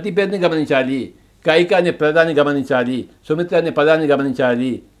 ప్రతి పేరుని గమనించాలి. కైక అనే పదాన్ని గమనించాలి, సుమిత్ర అనే పదాన్ని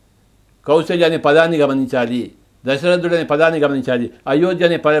గమనించాలి, కౌశల్య అనే పదాన్ని గమనించాలి, దశరథుడు అనే పదాన్ని గమనించాలి, అయోధ్య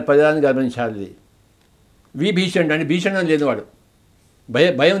అనే పదాన్ని గమనించాలి. విభీషణుడు అంటే భీషణం లేనివాడు,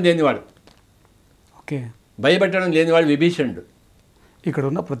 భయం లేనివాడు, ఓకే, భయపెట్టడం లేనివాడు విభీషణుడు. ఇక్కడ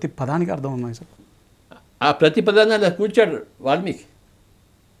ఉన్న ప్రతి పదానికి అర్థం ఉన్నాయి సార్. ఆ ప్రతి పదాన్ని అలా కూర్చాడు వాల్మీకి.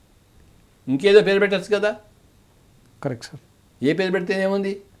 ఇంకేదో పేరు పెట్టచ్చు కదా? Correct sir. ఏ పేరు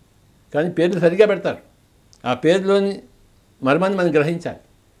పెడితేనేముంది, కానీ పేర్లు సరిగా పెడతారు. ఆ పేరులోని మర్మాన్ని మనం గ్రహించాలి.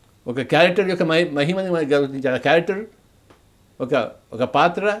 ఒక క్యారెక్టర్ యొక్క మహిమని మనం గ్రహించాలి. ఆ క్యారెక్టర్ ఒక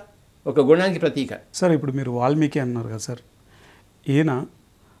పాత్ర, ఒక గుణానికి ప్రతీక. సార్ ఇప్పుడు మీరు వాల్మీకి అన్నారు కదా సార్, ఈయన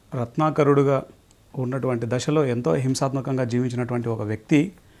రత్నాకరుడుగా ఉన్నటువంటి దశలో ఎంతో హింసాత్మకంగా జీవించినటువంటి ఒక వ్యక్తి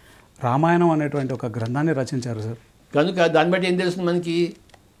రామాయణం అనేటువంటి ఒక గ్రంథాన్ని రచించారు సార్. కనుక దాన్ని బట్టి ఏం తెలుస్తుంది మనకి,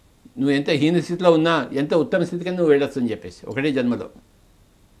 నువ్వు ఎంత హీన స్థితిలో ఉన్నా ఎంత ఉత్తమ స్థితికి నువ్వు వెళ్ళొచ్చు అని చెప్పేసి. ఒకటే జన్మలో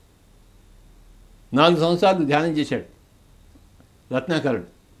 4 సంవత్సరాలు ధ్యానం చేశాడు రత్నాకరుడు.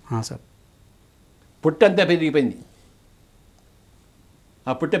 సార్. పుట్టంతా పెరిగిపోయింది.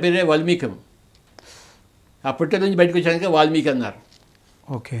 ఆ పుట్ట పేరే వాల్మీకం. ఆ పుట్ట నుంచి బయటకు వచ్చాక వాల్మీకి అన్నారు.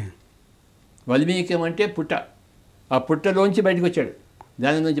 ఓకే. వాల్మీకం అంటే పుట్ట. ఆ పుట్టలోంచి బయటకు వచ్చాడు,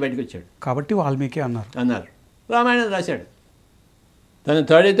 దాని నుంచి బయటకు వచ్చాడు కాబట్టి వాల్మీకి అన్నారు. రామాయణం రాశాడు. తన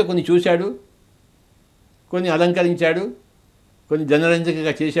తాడైతే కొన్ని చూశాడు, కొన్ని అలంకరించాడు, కొన్ని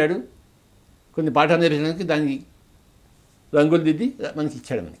జనరంజకంగా చేశాడు, కొన్ని పాఠాలు నేర్పించడానికి దానికి రంగులు దిద్ది మనకి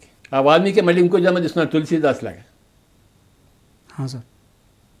ఇచ్చాడు. మనకి ఆ వాల్మీకి మళ్ళీ ఇంకో జన్మ తీసుకున్నాడు, తులసీదాస్ లాగా. సార్,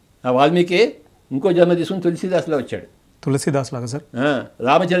 ఆ వాల్మీకి ఇంకో జన్మ తీసుకుని తులసీదాస్లా వచ్చాడు. తులసీదాస్ లాగా సార్.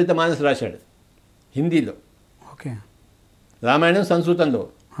 రామచరిత మానస్ రాశాడు హిందీలో. ఓకే. రామాయణం సంస్కృతంలో,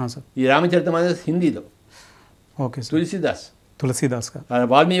 సార్. ఈ రామచరిత మానస్ హిందీలో. ఓకే. తులసీదాస్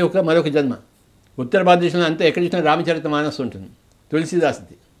వాల్మీకి యొక్క మరొక జన్మ. ఉత్తర భారతదేశంలో అంతా ఎక్కడ చూసినా రామచరిత మానస్ ఉంటుంది,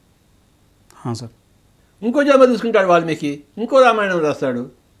 తులసీదాస్ది. సార్. ఇంకో జన్మ తీసుకుంటాడు వాల్మీకి, ఇంకో రామాయణం రాస్తాడు.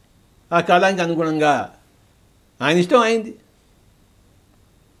 ఆ కాలానికి అనుగుణంగా ఆయన ఇష్టం అయింది.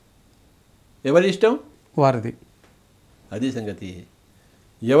 ఎవరి ఇష్టం వారిది. అది సంగతి.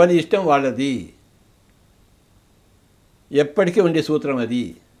 ఎవరి ఇష్టం వాళ్ళది. ఎప్పటికీ ఉండే సూత్రం అది.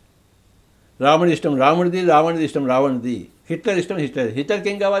 రాముడి ఇష్టం రాముడిది, రావణుడి ఇష్టం రావణుడిది, హిట్లర్ ఇష్టం హిట్లర్కి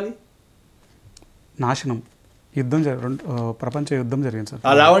ఏం కావాలి? నాశనం. యుద్ధం ప్రపంచ యుద్ధం జరిగింది సార్.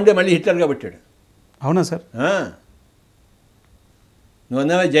 ఆ రావణుడే మళ్ళీ హిట్లర్గా పెట్టాడు. అవునా సార్? నువ్వు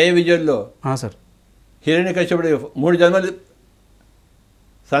అన్నావా జయ విజయుల్లో సార్, హిరణ్యకశ్యపుడు 3 జన్మలు,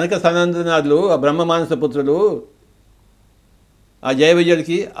 సనక సనందనాథులు ఆ బ్రహ్మమానస పుత్రులు ఆ జయ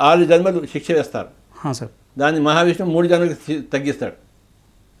విజయుడికి 6 జన్మలు శిక్ష వేస్తారు సార్. దాన్ని మహావిష్ణువు 3 జన్మలకు తగ్గిస్తాడు.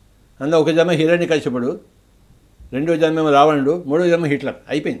 అందులో ఒక జన్మ హిరణ్యకశ్యపుడు, 2వ జన్మ రావణుడు, 3వ జన్మ హిట్లర్.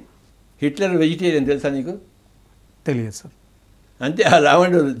 అయిపోయింది. హిట్లర్ వెజిటేరియన్ తెలుసా నీకు? తెలియదు సార్. అంతే. ఆ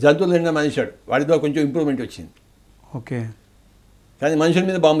రావణుడు జంతువులు నిండా మనిషాడు, వాడితో కొంచెం ఇంప్రూవ్మెంట్ వచ్చింది. ఓకే. కానీ మనుషుల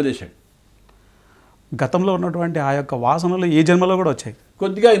మీద బాంబులు వేశాడు. గతంలో ఉన్నటువంటి ఆ యొక్క వాసనలు ఈ జన్మలో కూడా వచ్చాయి.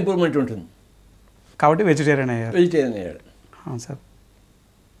 కొద్దిగా ఇంప్రూవ్మెంట్ ఉంటుంది కాబట్టి వెజిటేరియన్ అయ్యాడు. సార్,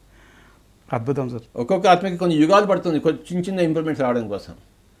 అద్భుతం సార్. ఒక్కొక్క ఆత్మకి కొన్ని యుగాలు పడుతుంది చిన్న చిన్న ఇంప్రూవ్మెంట్స్ రావడం కోసం.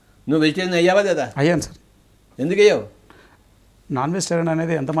 నువ్వు వెజిటేరియన్ అయ్యావా లేదా? అయ్యాను సార్. ఎందుకు అయ్యావు? నాన్ వెజిటేరియన్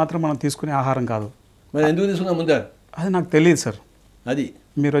అనేది ఎంత మాత్రం మనం తీసుకునే ఆహారం కాదు. మరి ఎందుకు తీసుకున్నావు ముందు? అది నాకు తెలియదు సార్. అది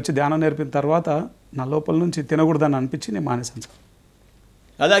మీరు వచ్చి ధ్యానం నేర్పిన తర్వాత నా లోపల నుంచి తినకూడదని అనిపించి నేను మానేశాను సార్.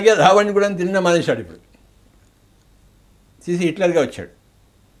 అలాగే రావణ్ణి కూడా తిన్న మానేశాడు. ఇప్పుడు తీసి హిట్లర్గా వచ్చాడు.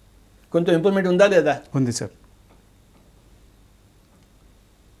 కొంచెం ఇంప్రూవ్మెంట్ ఉందా లేదా? ఉంది సార్.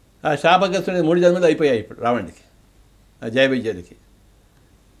 ఆ శాపగ్రస్తుడు 3 జన్మలు అయిపోయాయి ఇప్పుడు రావణ్కి, ఆ జయ విజయుడికి.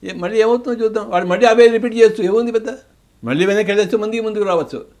 మళ్ళీ ఏమవుతుందో చూద్దాం. వాడు మళ్ళీ అవే రిపీట్ చేస్తూ ఏముంది పెద్ద. మళ్ళీ వెనక్కి వెళ్ళచ్చు, ముందుకు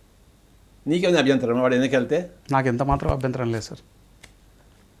రావచ్చు. నీకేమైనా అభ్యంతరం వాడు వెనక్కి వెళ్తే? నాకు ఎంత మాత్రం అభ్యంతరం లేదు సార్.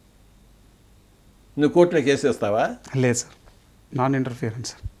 నువ్వు కోర్టులో కేసు వేస్తావా? లేదు సార్, నాన్ ఇంటర్ఫియరెన్స్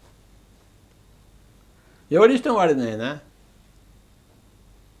సార్. ఎవడిష్టం వాడింది ఆయన.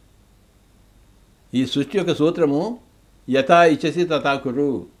 ఈ సృష్టి యొక్క సూత్రము యథా ఇచ్చసి తథా కురు.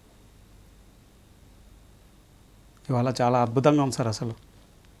 ఇవాళ చాలా అద్భుతంగా ఉంది సార్. అసలు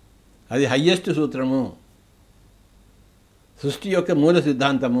అది హయ్యెస్ట్ సూత్రము, సృష్టి యొక్క మూల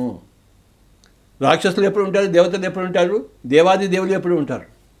సిద్ధాంతము. రాక్షసులు ఎప్పుడు ఉంటారు, దేవతలు ఎప్పుడు ఉంటారు, దేవాది దేవులు ఎప్పుడు ఉంటారు.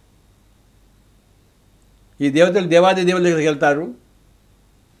 ఈ దేవతలు దేవాది దేవుల దగ్గరికి వెళ్తారు.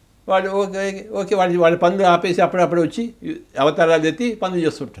 వాళ్ళు ఓకే వాళ్ళ పనులు ఆపేసి అప్పుడప్పుడు వచ్చి అవతారాలు ఎత్తి పనులు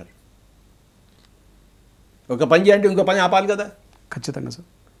చేస్తుంటారు. ఒక పని చేయండి, ఇంకో పని ఆపాలి కదా. ఖచ్చితంగా సార్.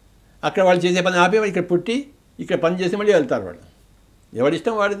 అక్కడ వాళ్ళు చేసే పని ఆపి ఇక్కడ పుట్టి ఇక్కడ పని చేసి మళ్ళీ వెళ్తారు వాళ్ళు.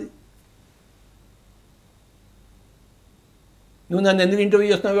 ఎవడిష్టం వాడిది. నువ్వు నన్ను ఎందుకు ఇంటర్వ్యూ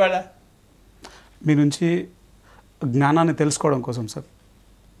చేస్తున్నావు ఇవాళ? మీ నుంచి జ్ఞానాన్ని తెలుసుకోవడం కోసం సార్.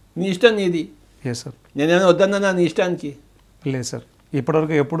 నీ ఇష్టం నీది. Yes sir. నేనేమైనా వద్దన్నా నీ ఇష్టానికి? లేదు సార్,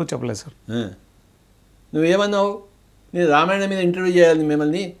 ఇప్పటివరకు ఎప్పుడూ చెప్పలేదు సార్. నువ్వేమన్నావు? నేను రామాయణం మీద ఇంటర్వ్యూ చేయాలని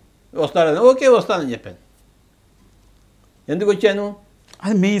మిమ్మల్ని, వస్తారని. ఓకే వస్తానని చెప్పాను. ఎందుకు వచ్చాను?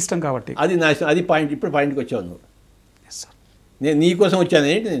 అది మీ ఇష్టం కాబట్టి. అది నా ఇష్టం. అది పాయింట్. ఇప్పుడు పాయింట్కి వచ్చావు నువ్వు. Yes sir. నేను నీ కోసం వచ్చాను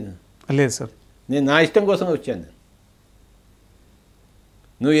ఏంటి? నేను లేదు సార్, నేను నా ఇష్టం కోసం వచ్చాను.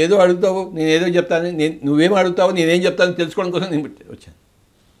 నువ్వు ఏదో అడుగుతావు, నేను ఏదో చెప్తాను. నువ్వేం అడుగుతావు, నేనేం చెప్తాను తెలుసుకోవడం కోసం నేను వచ్చాను.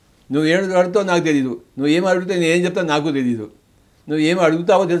 నువ్వేం అడుగుతావు నాకు తెలీదు, నువ్వేం అడుగుతావు నేనేం చెప్తాను నాకు తెలీదు. నువ్వేం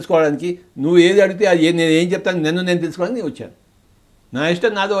అడుగుతావో తెలుసుకోవడానికి, నువ్వు ఏది అడిగితే అది నేను ఏం చెప్తాను నేను తెలుసుకోవడానికి నేను వచ్చాను. నా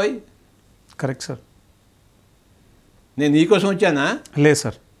ఇష్టం నాదో అయి. Correct sir. నేను నీకోసం వచ్చానా? లేదు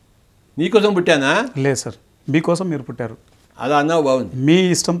సార్. నీకోసం పుట్టానా? లేదు సార్, మీకోసం మీరు పుట్టారు. అలా అన్నావు, బాగుంది. మీ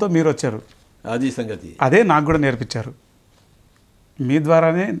ఇష్టంతో మీరు వచ్చారు. అది సంగతి. అదే నాకు కూడా నేర్పించారు. మీ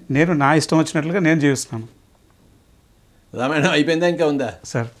ద్వారానే నేను నా ఇష్టం వచ్చినట్లుగా నేను జీవిస్తున్నాను. రామాయణం అయిపోయిందా ఇంకా ఉందా?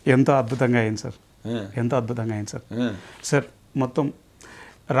 సార్ ఎంతో అద్భుతంగా అయింది సార్. ఎంతో అద్భుతంగా అయింది సార్. సార్ మొత్తం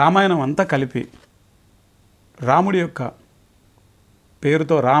రామాయణం అంతా కలిపి రాముడి యొక్క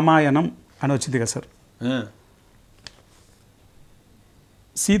పేరుతో రామాయణం అని వచ్చింది కదా సార్.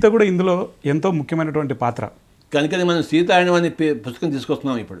 సీత కూడా ఇందులో ఎంతో ముఖ్యమైనటువంటి పాత్ర. కనుకనే మనం సీతాయనం అనే పుస్తకం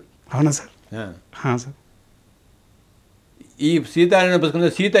తీసుకొస్తున్నాం ఇప్పుడు. అవునా సార్? సార్, ఈ సీతాయనం పుస్తకంలో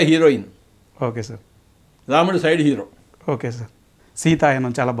సీత హీరోయిన్. Okay sir. రాముడు సైడ్ హీరో. Okay sir.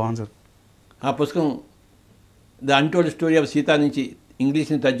 సీతాయనం చాలా బాగుంది సార్. ఆ పుస్తకం the untold story of Sita నుంచి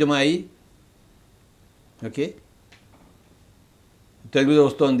ఇంగ్లీష్ని తర్జుమా అయ్యి ఓకే తెలుగులో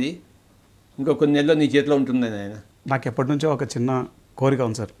వస్తోంది. ఇంకా కొన్ని నెలల్లో నీ చేతిలో ఉంటుంది ఆయన. నాకు ఎప్పటి నుంచో ఒక చిన్న కోరిక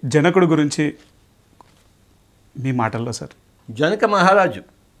ఉంది సార్, జనకుడు గురించి మీ మాటల్లో సార్. జనక మహారాజు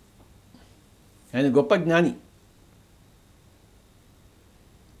ఆయన గొప్ప జ్ఞాని.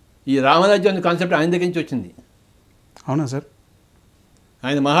 ఈ రామరాజ్యం అనే కాన్సెప్ట్ ఆయన దగ్గర నుంచి వచ్చింది. అవునా సార్?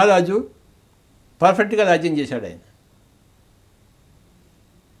 ఆయన మహారాజు పర్ఫెక్ట్గా రాజ్యం చేశాడు ఆయన.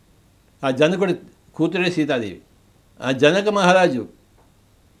 ఆ జనకుడి కూతురే సీతాదేవి. ఆ జనక మహారాజు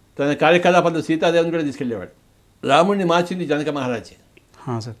తన కార్యకలాపాల్లో సీతాదేవిని కూడా తీసుకెళ్ళేవాడు. రాముడిని మార్చింది జనక మహారాజే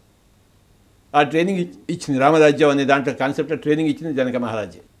సార్. ఆ ట్రైనింగ్ ఇచ్చింది రామరాజ్యం అనే దాంట్లో కాన్సెప్ట్లో ట్రైనింగ్ ఇచ్చింది జనక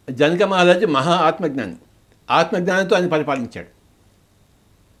మహారాజే. జనక మహారాజు మహా ఆత్మజ్ఞాని. ఆత్మజ్ఞానంతో ఆయన పరిపాలించాడు.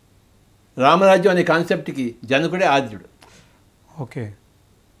 రామరాజ్యం అనే కాన్సెప్ట్కి జనకుడే ఆద్యుడు. ఓకే.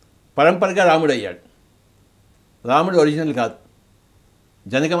 పరంపరగా రాముడు అయ్యాడు. రాముడు ఒరిజినల్ కాదు,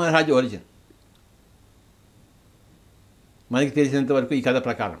 జనక మహారాజు ఒరిజినల్ మనకి తెలిసినంతవరకు ఈ కథ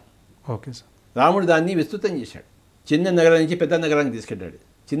ప్రకారం. Okay sir. రాముడు దాన్ని విస్తృతం చేశాడు. చిన్న నగరం నుంచి పెద్ద నగరానికి తీసుకెళ్ళాడు.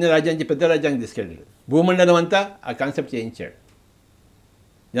 చిన్న రాజ్యం నుంచి పెద్ద రాజ్యానికి తీసుకెళ్ళాడు. భూమండలం అంతా ఆ కాన్సెప్ట్ చేయించాడు.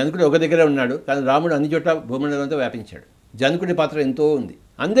 జనకుడు ఒక దగ్గరే ఉన్నాడు, కానీ రాముడు అన్ని చోట్ల భూమండలం అంతా వ్యాపించాడు. జనకుడి పాత్ర ఎంతో ఉంది.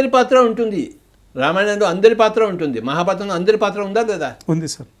 అందరి పాత్ర ఉంటుంది. రామాయణంలో అందరి పాత్ర ఉంటుంది. మహాభారతంలో అందరి పాత్ర ఉందా లేదా? ఉంది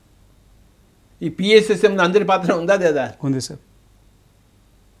సార్. ఈ పిఎస్ఎస్ఎంలో అందరి పాత్ర ఉందా లేదా? ఉంది సార్.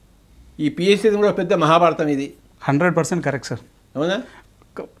 ఈ పిఎస్ఎస్ఎంలో పెద్ద మహాభారతం ఇది. 100% కరెక్ట్ సార్. అవునా?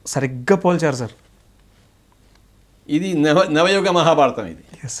 సరిగ్గా పోల్చారు సార్. ఇది నవయుగ మహాభారతం ఇది.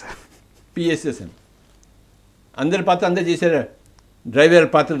 Yes sir. పిఎస్ఎస్ఎం అందరి పాత్ర అందరు చేశారా? డ్రైవర్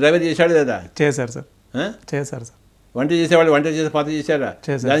పాత్ర డ్రైవర్ చేశాడు లేదా? చేశారు సార్. చేశారు సార్. వంట చేసేవాళ్ళు వంట చేసే పాత్ర చేశారా?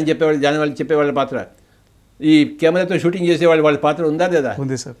 దాని చెప్పేవాళ్ళు దాని వాళ్ళు చెప్పేవాళ్ళ పాత్ర. ఈ కెమెరాతో షూటింగ్ చేసేవాళ్ళు వాళ్ళ పాత్ర ఉందా లేదా?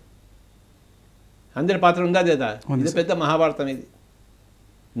 ఉంది సార్. అందరి పాత్ర ఉందా లేదా? ఇది పెద్ద మహాభారతం ఇది,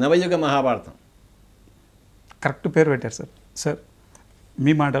 నవయుగ మహాభారతం. కరెక్ట్ పేరు పెట్టారు సార్. సార్,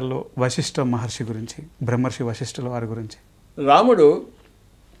 మీ మాటల్లో వశిష్ఠ మహర్షి గురించి, బ్రహ్మర్షి వశిష్ఠుల వారి గురించి. రాముడు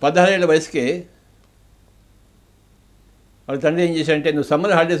 16 ఏళ్ల వయసుకే వాళ్ళ తండ్రి ఏం చేశాడంటే, నువ్వు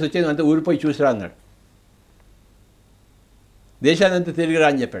సమ్మర్ హాలిడేస్ వచ్చే నువ్వు అంతా ఊరిపోయి చూసిరా అన్నాడు. దేశానంతా తిరిగిరా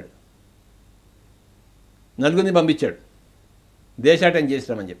అని చెప్పాడు. నలుగురిని పంపించాడు దేశాటం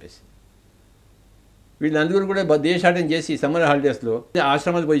చేసిరామని చెప్పేసి. వీళ్ళు నలుగురు కూడా దేశాటం చేసి సమ్మర్ హాలిడేస్లో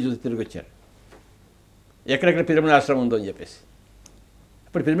ఆశ్రమాలు పోయి చూసి తిరిగి వచ్చారు. ఎక్కడెక్కడ పిరమిడ్ ఆశ్రమం ఉందో అని చెప్పేసి.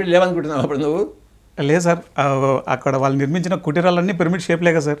 ఇప్పుడు పిరమిడ్ లేవనుకుంటున్నావు అప్పుడు నువ్వు? లేదు సార్, అక్కడ వాళ్ళు నిర్మించిన కుటీరాలన్నీ పిరమిడ్ షేప్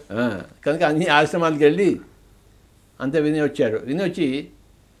లేక సార్. కనుక అన్ని ఆశ్రమాలకు వెళ్ళి అంతా విని వచ్చారు. విని వచ్చి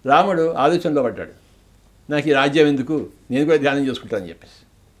రాముడు ఆలోచనలో పడ్డాడు, నాకు ఈ రాజ్యం ఎందుకు, నేను కూడా ధ్యానం చేసుకుంటానని చెప్పేసి.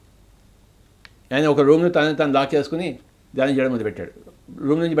 ఆయన ఒక రూమ్లో తను లాక్ చేసుకుని ధ్యానం చేయడం మొదలుపెట్టాడు.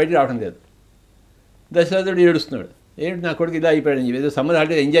 రూమ్ నుంచి బయటికి రావడం లేదు. దశరథుడు ఏడుస్తున్నాడు, ఏమిటి నా కొడుకు ఇలా అయిపోయాడని చెప్పి. ఏదో సమ్మర్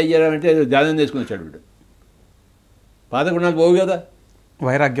హాలిడే ఎంజాయ్ చేయాలంటే ఏదో ధ్యానం చేసుకుని వచ్చాడు వీడు. పాత గుణాలు పోవు కదా.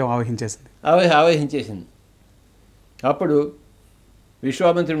 వైరాగ్యం ఆవహించేసింది. ఆవహించేసింది. అప్పుడు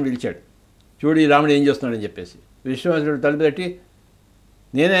విశ్వామిత్రుడిని పిలిచాడు, చూడు ఈ రాముడు ఏం చేస్తున్నాడని చెప్పేసి. విశ్వామిత్రుడు తలుపు తట్టి,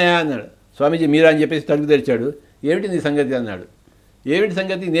 నేనయ్యా అన్నాడు. స్వామీజీ మీరా అని చెప్పేసి తలుపు తెరిచాడు. ఏమిటి నీ సంగతి అన్నాడు. ఏమిటి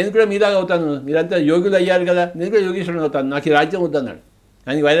సంగతి, నేను కూడా మీలాగా అవుతాను, మీరంతా యోగులు అయ్యారు కదా, నేను కూడా యోగీశ్వరుని అవుతాను, నాకు ఈ రాజ్యం వద్దన్నాడు.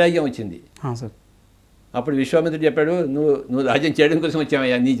 ఆయనకి వైరాగ్యం వచ్చింది. సార్. అప్పుడు విశ్వామిత్రుడు చెప్పాడు, నువ్వు రాజ్యం చేయడం కోసం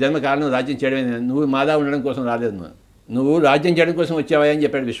వచ్చావయ్యా, నీ జన్మ కారణం రాజ్యం చేయడమే, నువ్వు మాదా ఉండడం కోసం రాలేదు, నువ్వు రాజ్యం చేయడం కోసం వచ్చావయ్యా అని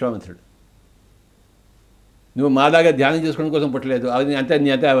చెప్పాడు విశ్వామిత్రుడు. నువ్వు మాదాగా ధ్యానం చేసుకోవడం కోసం పుట్టలేదు, అవి అంతా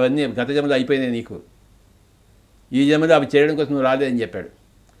అవన్నీ గత జన్మలో అయిపోయినాయి నీకు, ఈ జన్మలో అవి చేయడం కోసం నువ్వు రాలేదని చెప్పాడు.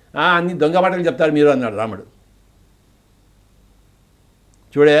 అన్ని దొంగ మాటలు చెప్తారు మీరు అన్నాడు రాముడు.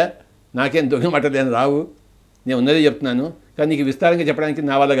 చూడే, నాకేం దొంగ మాటలు ఏం రావు, నేను ఉన్నదే చెప్తున్నాను, కానీ నీకు విస్తారంగా చెప్పడానికి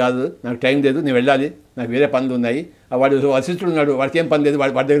నా వల్ల కాదు, నాకు టైం లేదు, నేను వెళ్ళాలి, నాకు వేరే పనులు ఉన్నాయి. వాడు వశిష్ఠుడు ఉన్నాడు, వాడికి ఏం పని లేదు,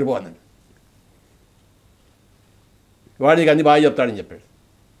 వాడి దగ్గర పోన్నాడు, వాడికి అన్ని బాగా చెప్తాడని చెప్పాడు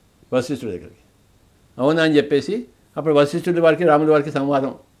వశిష్ఠుడి దగ్గరికి. అవునా అని చెప్పేసి అప్పుడు వశిష్ఠుడి వారికి రాముడి వారికి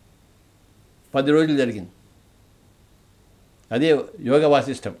సంవాదం 10 రోజులు జరిగింది. అదే యోగ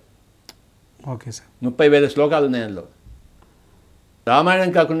వాసిష్టం. Okay sir. 30,000 శ్లోకాలు ఉన్నాయి అందులో. రామాయణం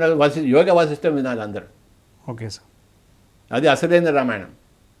కాకుండా యోగ వాసిష్టం వినాలి అందరూ. Okay sir. అది అసలైన రామాయణం,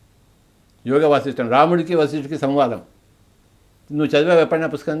 యోగ వాసిష్టం. రాముడికి వశిష్ఠుడికి సంవాదం. నువ్వు చదివావు ఎప్పుడైనా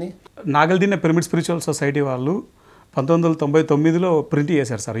పుస్తకాన్ని? నాగల్దిన్న పిరమిడ్ స్పిరిచువల్ సొసైటీ వాళ్ళు 1999లో ప్రింట్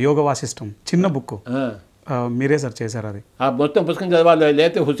చేశారు సార్ యోగ వాసిష్టం చిన్న బుక్. మీరే సార్ చేశారు అది. ఆ మొత్తం పుస్తకం చదవాలి,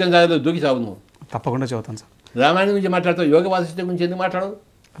 లేకపోతే హుస్సేన్ సాగర్లో దూకి చావు నువ్వు. తప్పకుండా చదువుతాను సార్. రామాయణం గురించి మాట్లాడతావు, యోగ వాసిష్టం గురించి ఎందుకు మాట్లాడవు?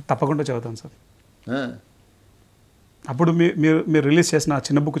 తప్పకుండా చదువుతాను సార్. అప్పుడు మీరు రిలీజ్ చేసిన ఆ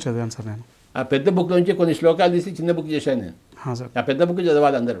చిన్న బుక్ చదివాను సార్ నేను. ఆ పెద్ద బుక్ నుంచి కొన్ని శ్లోకాలు తీసి చిన్న బుక్ చేశాను నేను. సార్ ఆ పెద్ద బుక్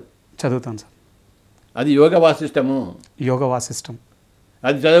చదవాలి అందరూ. చదువుతాను సార్. అది యోగ వాసిష్టము. యోగ వాసిష్టం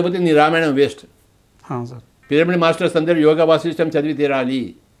అది చదవకపోతే నీ Ramayanam waste. Sir pyramid masters అందరూ యోగ వాసిష్టం చదివి తీరాలి.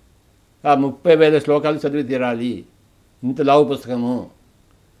 ఆ 30,000 శ్లోకాలు చదివి తీరాలి. ఇంత లావు పుస్తకము.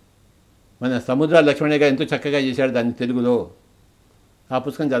 మన సముద్ర లక్ష్మణయ్య గారు ఎంతో చక్కగా చేశాడు దాన్ని తెలుగులో. ఆ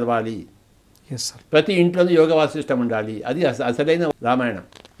పుస్తకం చదవాలి. Yes sir. ప్రతి ఇంట్లోనూ యోగ వాసిష్టం ఉండాలి. అది అసలైన రామాయణం,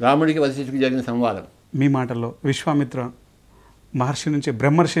 రాముడికి వశిష్ఠుడికి జరిగిన సంవాదం. మీ మాటల్లో విశ్వామిత్ర మహర్షి నుంచి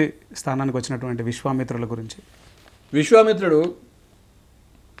బ్రహ్మర్షి స్థానానికి వచ్చినటువంటి విశ్వామిత్రుల గురించి. విశ్వామిత్రుడు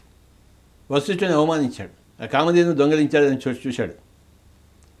వశిష్ఠుని అవమానించాడు. ఆ కామధేను దొంగలించాడని చూశాడు,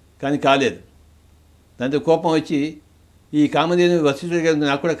 కానీ కాలేదు. దాంతో కోపం వచ్చి ఈ కామధేను వశిష్ఠుడి గారు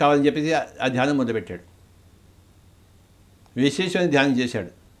నాకు కూడా కావాలని చెప్పేసి ఆ ధ్యానం మొదలుపెట్టాడు. విశేషమైన ధ్యానం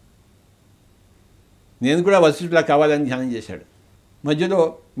చేశాడు. నేను కూడా వశిష్ఠులా కావాలని ధ్యానం చేశాడు. మధ్యలో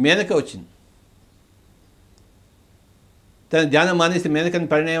మేనక వచ్చింది. తన ధ్యానం మానేసి మేనకని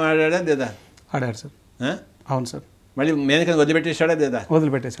పరిణయం ఆడాడా లేదా? ఆడాడు సార్. అవును సార్. మళ్ళీ మేనకని వదిలిపెట్టేశాడా లేదా?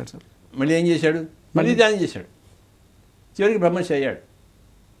 వదిలిపెట్టేశాడు సార్. మళ్ళీ ఏం చేశాడు? మళ్ళీ ధ్యానం చేశాడు. చివరికి బ్రహ్మర్షి అయ్యాడు.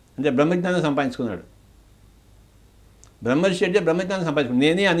 అంటే బ్రహ్మజ్ఞానం సంపాదించుకున్నాడు. బ్రహ్మర్షి అంటే బ్రహ్మజ్ఞానం సంపాదించుకున్నాడు.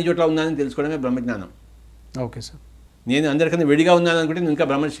 నేనే అన్ని చోట్ల ఉన్నానని తెలుసుకోవడమే బ్రహ్మజ్ఞానం. Okay sir. నేను అందరికన్నా విడిగా ఉన్నాను అనుకుంటే నువ్వు ఇంకా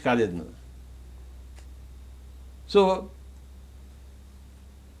బ్రహ్మర్షి కాలేదు నువ్వు. సో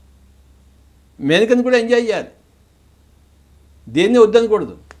మేనకని కూడా ఎంజాయ్ చేయాలి, దేన్ని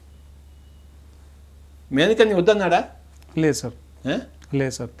వద్దనకూడదు. మేనకన్ని వద్దన్నాడా? లేదు సార్.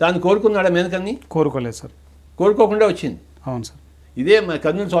 లేదు సార్. తాను కోరుకున్నాడా మేనకన్ని? కోరుకోలేదు సార్. కోరుకోకుండా వచ్చింది. అవును సార్. ఇదే మా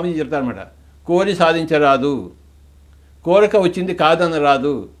కర్నూలు స్వామీజీ చెప్తారన్నమాట. కోరి సాధించరాదు, కోరిక వచ్చింది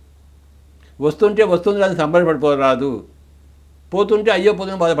కాదనరాదు, వస్తుంటే వస్తుంది అని సంబరపడిపోరాదు, పోతుంటే అయ్యో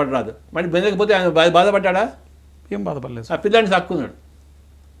పోతున్న బాధపడరాదు. మళ్ళీ బెనకపోతే ఆయన బాధపడ్డా? ఏం బాధపడలేదు. ఆ పిల్లాన్ని సాక్కున్నాడు.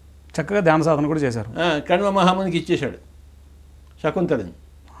 చక్కగా ధ్యాన సాధన కూడా చేశారు. కణ్వ మహామునికి ఇచ్చేశాడు శకుంతలని.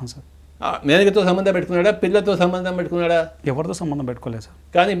 సార్. మేనకతో సంబంధం పెట్టుకున్నాడా? పిల్లతో సంబంధం పెట్టుకున్నాడా? ఎవరితో సంబంధం పెట్టుకోలేదు సార్.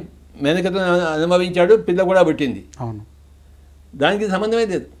 కానీ మేనకతో అనుభవించాడు, పిల్ల కూడా పుట్టింది. అవును. దానికి సంబంధమే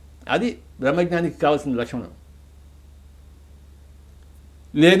లేదు. అది బ్రహ్మజ్ఞానికి కావాల్సిన లక్షణం.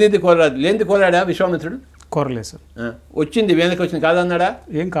 లేనిది కోరాడు. లేనిది కోరాడా విశ్వామిత్రుడు? కోరలేదు సార్. వచ్చింది మేనక వచ్చింది కాదన్నాడా?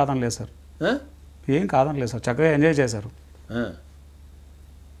 ఏం కాదనలేదు సార్. ఏం కాదనలేదు సార్. చక్కగా ఎంజాయ్ చేశారు.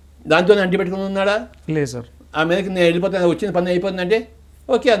 దాంతోనే అంటి పెట్టుకుని ఉన్నాడా? లేదు సార్. ఆ మేనకి నేను వెళ్ళిపోతాను, వచ్చిన పని అయిపోతుందంటే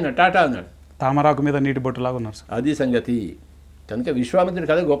ఓకే అన్నాడు, టాటా అన్నాడు. తామరాకు మీద నీటి బొట్టులాగా ఉన్నారు సార్. అది సంగతి. కనుక విశ్వామిత్రుడి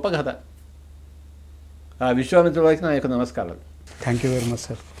కథ గొప్ప కథ. ఆ విశ్వామిత్రుడి వారికి నా యొక్క నమస్కారాలు. Thank you very much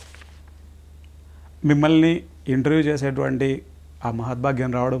sir. మిమ్మల్ని ఇంటర్వ్యూ చేసేటువంటి ఆ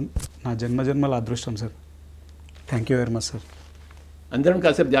మహద్భాగ్యం రావడం నా జన్మజన్మల అదృష్టం sir. Thank you very much sir. అందరం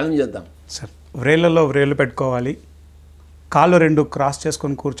కాసేపు ధ్యానం చేద్దాం సార్. వ్రేళ్ళల్లో వ్రేళ్ళు పెట్టుకోవాలి, కాళ్ళు 2 క్రాస్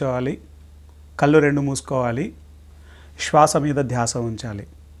చేసుకొని కూర్చోవాలి, కళ్ళు 2 మూసుకోవాలి, శ్వాస మీద ధ్యాస ఉంచాలి.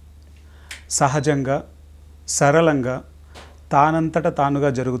 సహజంగా సరళంగా తానంతట తానుగా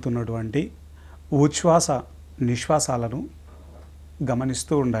జరుగుతున్నటువంటి ఉచ్ఛ్వాస నిశ్వాసాలను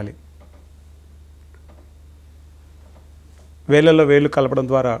గమనిస్తూ ఉండాలి. వేళ్ళల్లో వేళ్ళు కలపడం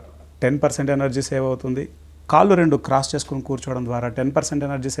ద్వారా 10% ఎనర్జీ సేవ్ అవుతుంది. కాళ్ళు 2 క్రాస్ చేసుకుని కూర్చోవడం ద్వారా 10%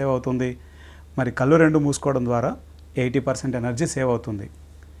 ఎనర్జీ సేవ్ అవుతుంది. మరి కళ్ళు 2 మూసుకోవడం ద్వారా 80% ఎనర్జీ సేవ్ అవుతుంది.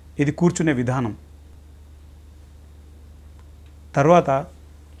 ఇది కూర్చునే విధానం. తర్వాత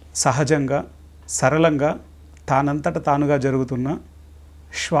సహజంగా సరళంగా తానంతట తానుగా జరుగుతున్న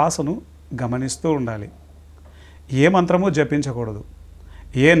శ్వాసను గమనిస్తూ ఉండాలి. ఏ మంత్రము జపించకూడదు,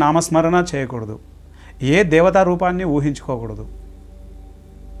 ఏ నామస్మరణ చేయకూడదు, ఏ దేవతా రూపాన్ని ఊహించుకోకూడదు.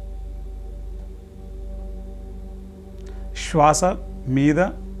 శ్వాస మీద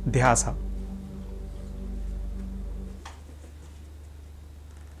ధ్యాస.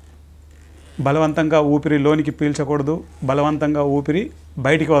 బలవంతంగా ఊపిరి లోనికి పీల్చకూడదు, బలవంతంగా ఊపిరి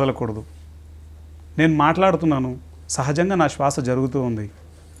బయటికి వదలకూడదు. నేను మాట్లాడుతున్నాను, సహజంగా నా శ్వాస జరుగుతూ ఉంది.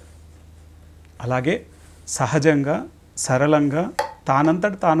 అలాగే సహజంగా సరళంగా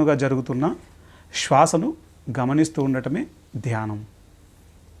తానంతట తానుగా జరుగుతున్న శ్వాసను గమనిస్తూ ఉండటమే ధ్యానం.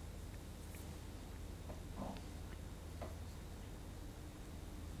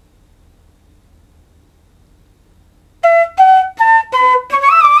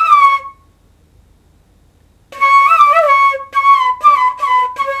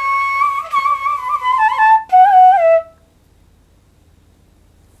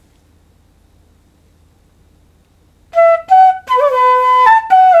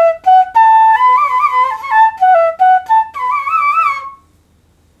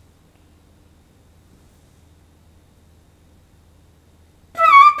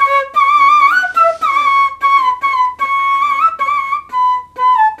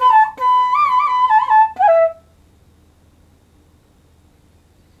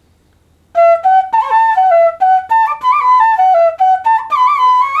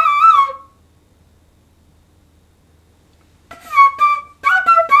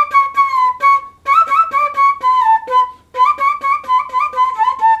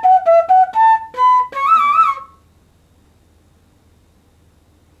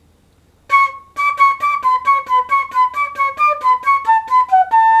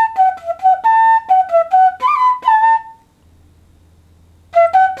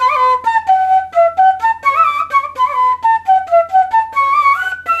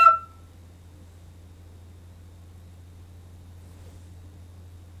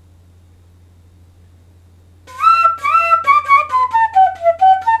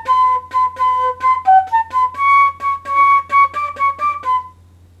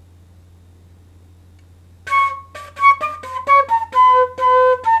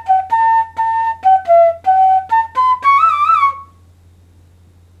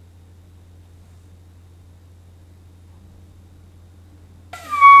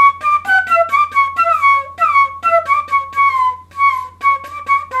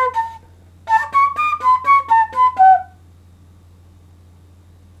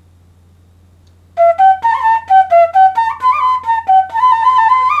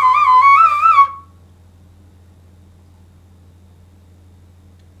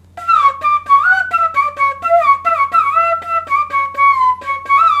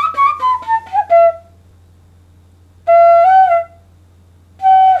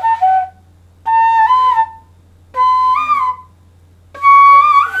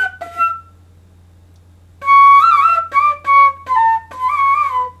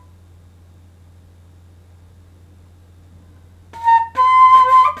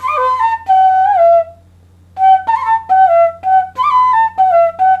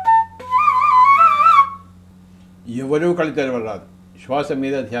 ఎవరూ కళ్ళు తెరవరాదు. శ్వాస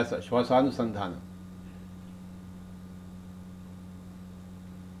మీద ధ్యాస, శ్వాసానుసంధానం.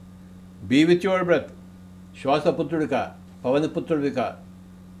 Be with your breath. శ్వాసపుత్రుడికా, పవనపుత్రుడికా.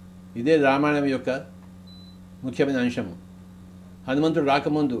 ఇదే రామాయణం యొక్క ముఖ్యమైన అంశము. హనుమంతుడు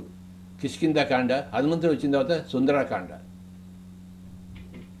రాకముందు కిష్కింధాకాండ, హనుమంతుడు వచ్చిన తర్వాత సుందరాకాండ.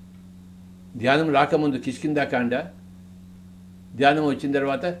 ధ్యానం రాకముందు కిష్కింధాకాండ, ధ్యానం వచ్చిన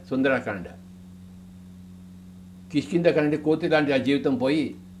తర్వాత సుందరాకాండ. కిష్కింధాకాండ అంటే కోతి లాంటి ఆ జీవితం పోయి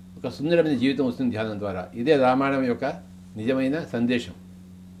ఒక సుందరమైన జీవితం వస్తుంది ధ్యానం ద్వారా. ఇదే రామాయణం యొక్క నిజమైన సందేశం.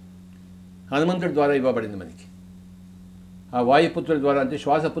 హనుమంతుడి ద్వారా ఇవ్వబడింది మనకి. ఆ వాయుపుత్రుడి ద్వారా అంటే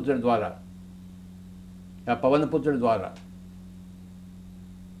శ్వాసపుత్రుడి ద్వారా, ఆ పవనపుత్రుడి ద్వారా.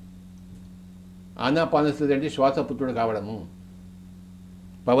 ఆనాపానస్థితి అంటే శ్వాసపుత్రుడు కావడము,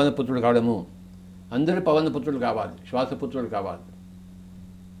 పవనపుత్రుడు కావడము. అందరూ పవనపుత్రుడు కావాలి, శ్వాసపుత్రుడు కావాలి.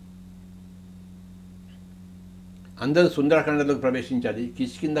 అందరూ సుందరకాండలోకి ప్రవేశించాలి,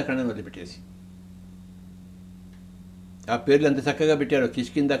 కిష్కింధాకాండను వదిలిపెట్టేసి. ఆ పేర్లు ఎంత చక్కగా పెట్టారో,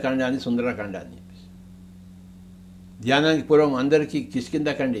 కిష్కింధాకాండ అని, సుందరకాండ అని చెప్పేసి. ధ్యానానికి పూర్వం అందరికీ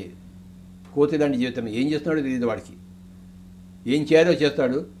కిష్కింధాకాండే, కోతి లాంటి జీవితం. ఏం చేస్తున్నాడో తెలియదు వాడికి, ఏం చేయాలో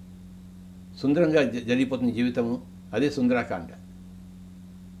చేస్తాడు, సుందరంగా జరిగిపోతుంది జీవితము. అదే సుందరకాండ.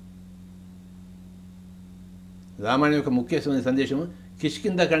 రామాయణం యొక్క ముఖ్యమైన సందేశము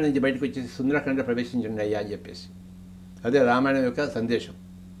కిష్కింధాకాండ నుంచి బయటకు వచ్చేసి సుందరకాండ ప్రవేశించండి అయ్యా అని చెప్పేసి. అదే రామాయణం యొక్క సందేశం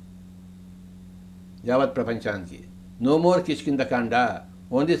యావత్ ప్రపంచానికి. No more Kishkindha Kanda,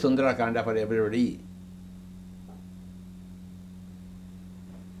 only Sundarakanda for everybody.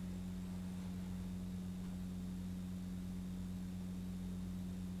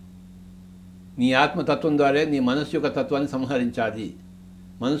 నీ ఆత్మతత్వం ద్వారా నీ మనస్సు యొక్క తత్వాన్ని సంహరించాలి.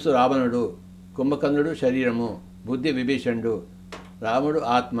 మనస్సు రావణుడు, కుంభకర్ణుడు శరీరము, బుద్ధి విభీషణుడు, రాముడు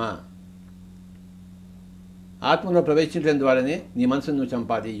ఆత్మ. ఆత్మలో ప్రవేశించడం ద్వారానే నీ మనసును నువ్వు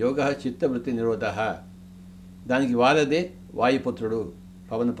చంపాలి. యోగ చిత్తవృత్తి నిరోధ. దానికి వారదే వాయుపుత్రుడు,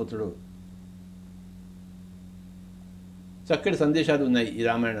 పవనపుత్రుడు. చక్కటి సందేశాలు ఉన్నాయి ఈ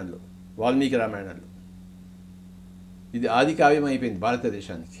రామాయణంలో, వాల్మీకి రామాయణంలో. ఇది ఆది కావ్యం అయిపోయింది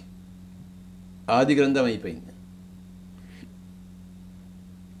భారతదేశానికి, ఆది గ్రంథం అయిపోయింది.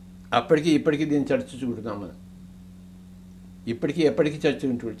 అప్పటికి ఇప్పటికీ దీన్ని చర్చించుకుంటున్నాం మనం. ఇప్పటికీ ఎప్పటికీ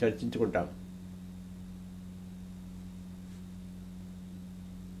చర్చించుకుంటాం.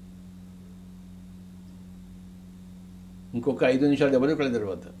 ఇంకొక 5 నిమిషాలు ఎవరు కూడా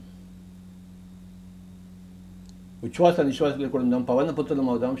తెలియదు. ఉచ్ఛ్వాస నిశ్వాసలు కూడా ఉందాం. పవనపుత్రులం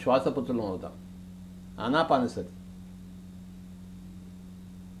అవుదాం, శ్వాసపుత్రులం అవుదాం. ఆనాపానసతి.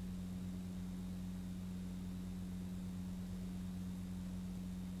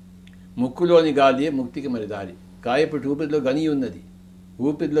 ముక్కులోని గాలి ముక్తికి మరి దారి. కాయపుటి ఊపిరిలో గని ఉన్నది,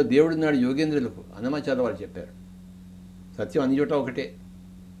 ఊపిరిలో దేవుడున్నాడు యోగేంద్రులకు. అన్నమాచార్య వారు చెప్పారు. సత్యం అన్ని చోట ఒకటే.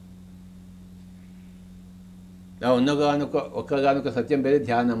 ఆ ఒక్కగానొక సత్యం పేరే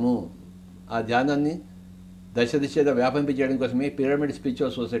ధ్యానము. ఆ ధ్యానాన్ని దశ దిశలో వ్యాపింపజేయడం కోసమే పిరమిడ్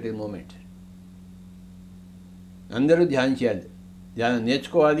స్పిరిచువల్ సొసైటీ మూమెంట్. అందరూ ధ్యానం చేయాలి, ధ్యానం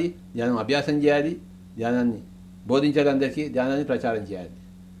నేర్చుకోవాలి, ధ్యానం అభ్యాసం చేయాలి, ధ్యానాన్ని బోధించాలి, అందరికీ ధ్యానాన్ని ప్రచారం చేయాలి.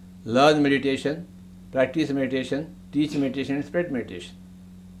 Learn meditation, practice meditation, teach meditation and spread meditation.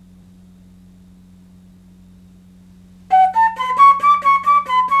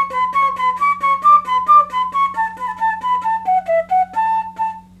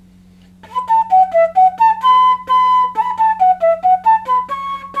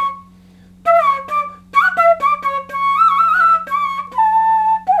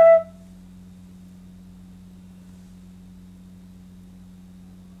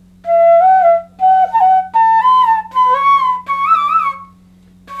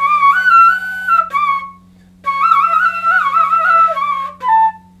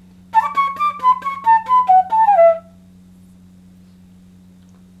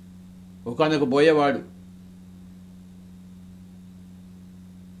 ఒకనొక బోయేవాడు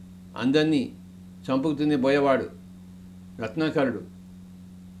అందరినీ చంపుకు తినే బోయేవాడు రత్నాకరుడు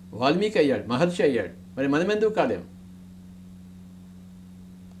వాల్మీకి అయ్యాడు, మహర్షి అయ్యాడు. మరి మనమెందుకు కాలేము?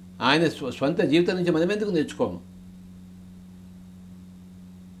 ఆయన స్వంత జీవితం నుంచి మనమెందుకు నేర్చుకోము?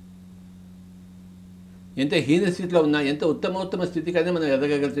 ఎంత హీన స్థితిలో ఉన్నా, ఎంత ఉత్తమోత్తమ స్థితికైనా మనం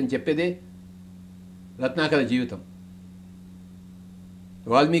ఎదగగలుగుతామని చెప్పేదే రత్నాకర జీవితం,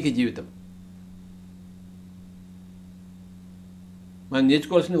 వాల్మీకి జీవితం. మనం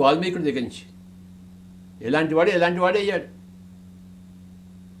నేర్చుకోవాల్సింది వాల్మీకుడి దగ్గర నుంచి. ఎలాంటి వాడే అయ్యాడు.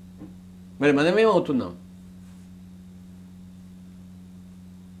 మరి మనమేమవుతున్నాం?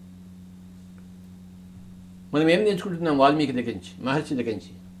 మనం ఏం నేర్చుకుంటున్నాం వాల్మీకి దగ్గర నుంచి, మహర్షి దగ్గర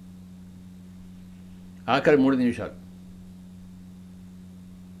నుంచి? ఆఖరి 3 నిమిషాలు.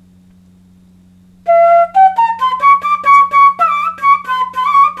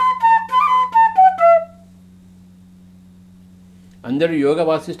 అందరూ యోగ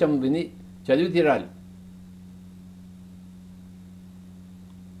వాసిష్టం విని చదివి తీరాలి.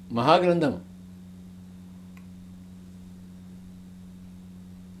 మహాగ్రంథం.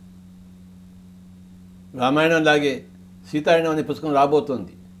 రామాయణం లాగే సీతారాయణం అనే పుస్తకం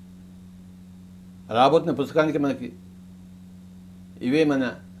రాబోతోంది. రాబోతున్న పుస్తకానికి మనకి ఇవే మన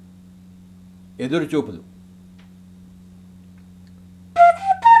ఎదురు చూపులు.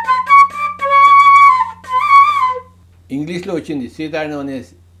 ఇంగ్లీష్లో వచ్చింది సీతారాయణం అనే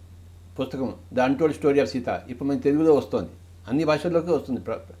పుస్తకం, the untold story of Sita. ఇప్పుడు మన తెలుగులో వస్తుంది, అన్ని భాషల్లోకి వస్తుంది,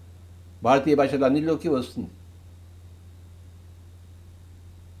 భారతీయ భాషల్లో అన్నింటిలోకి వస్తుంది.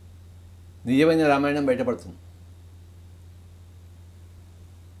 నిజమైన రామాయణం బయటపడుతుంది.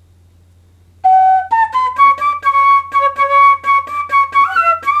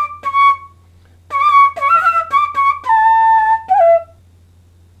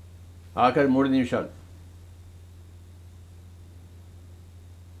 ఆఖరి 3 నిమిషాలు.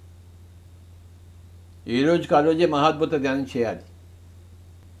 ఏ రోజుకి ఆ రోజే మహాద్భుత ధ్యానం చేయాలి.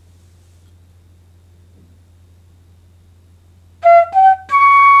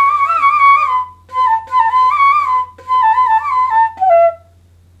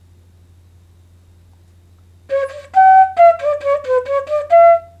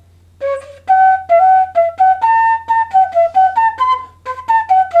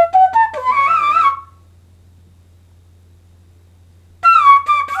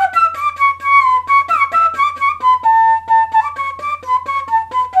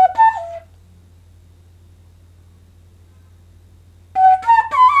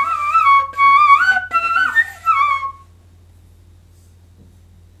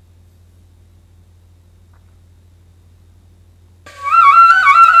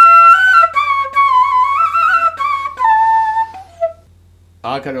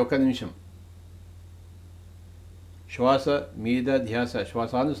 ఆఖరి 1 నిమిషం. శ్వాస మీద ధ్యాస,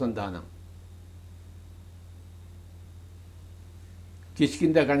 శ్వాసానుసంధానం.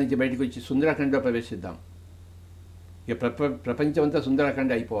 కిష్కింధాఖండ నుంచి బయటకు వచ్చి సుందరాఖండలో ప్రవేశిద్దాం. ఇక ప్రపంచం అంతా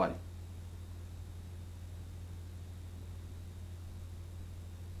సుందరాఖండ అయిపోవాలి.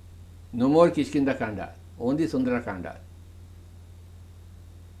 No more కిష్కింధాఖండ, only Sundarakanda.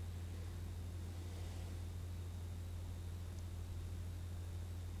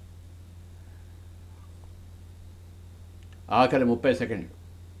 ఆఖరి 30 సెకండ్లు.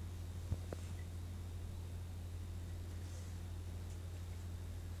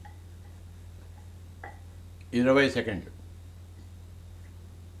 20 సెకండ్లు.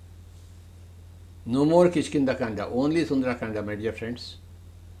 No more కిష్కింధాఖండ, only Sundarakanda my dear friends.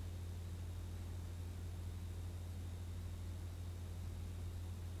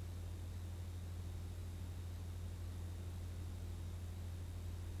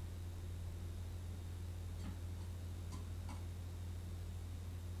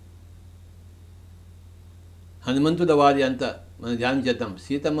 హనుమంతుల వారి అంత మనం ధ్యానం చేద్దాం,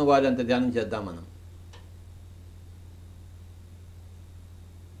 సీతమ్మ వారి అంత ధ్యానం చేద్దాం. మనం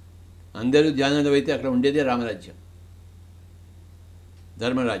అందరూ ధ్యానంలో అయితే అక్కడ ఉండేదే రామరాజ్యం,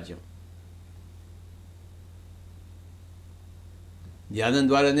 ధర్మరాజ్యం. ధ్యానం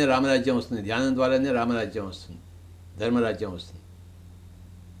ద్వారానే రామరాజ్యం వస్తుంది, ధ్యానం ద్వారానే రామరాజ్యం వస్తుంది, ధర్మరాజ్యం వస్తుంది.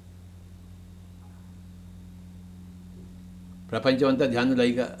 ప్రపంచం అంతా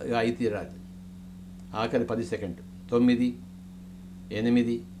ధ్యానులైగా అయి తీరాలి. ఆఖరి 10 సెకండ్లు. 9,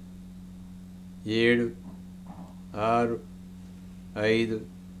 8, 7, 6, 5,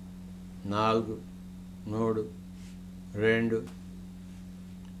 4, 3, 2,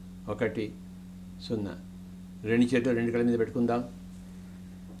 1, 0. 2 చేతులు 2 కళ్ళ మీద పెట్టుకుందాం.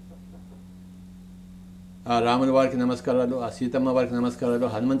 ఆ రాముల వారికి నమస్కారాలు, ఆ సీతమ్మ వారికి నమస్కారాలు,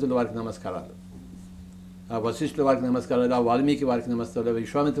 హనుమంతుల వారికి నమస్కారాలు, ఆ వశిష్ఠుల వారికి నమస్కారాలు, ఆ వాల్మీకి వారికి నమస్కారాలు,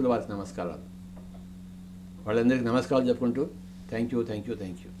 విశ్వామిత్రుల వారికి నమస్కారాలు. వాళ్ళందరికీ నమస్కారాలు చెప్పుకుంటూ thank you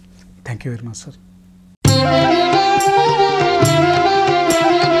very much sir.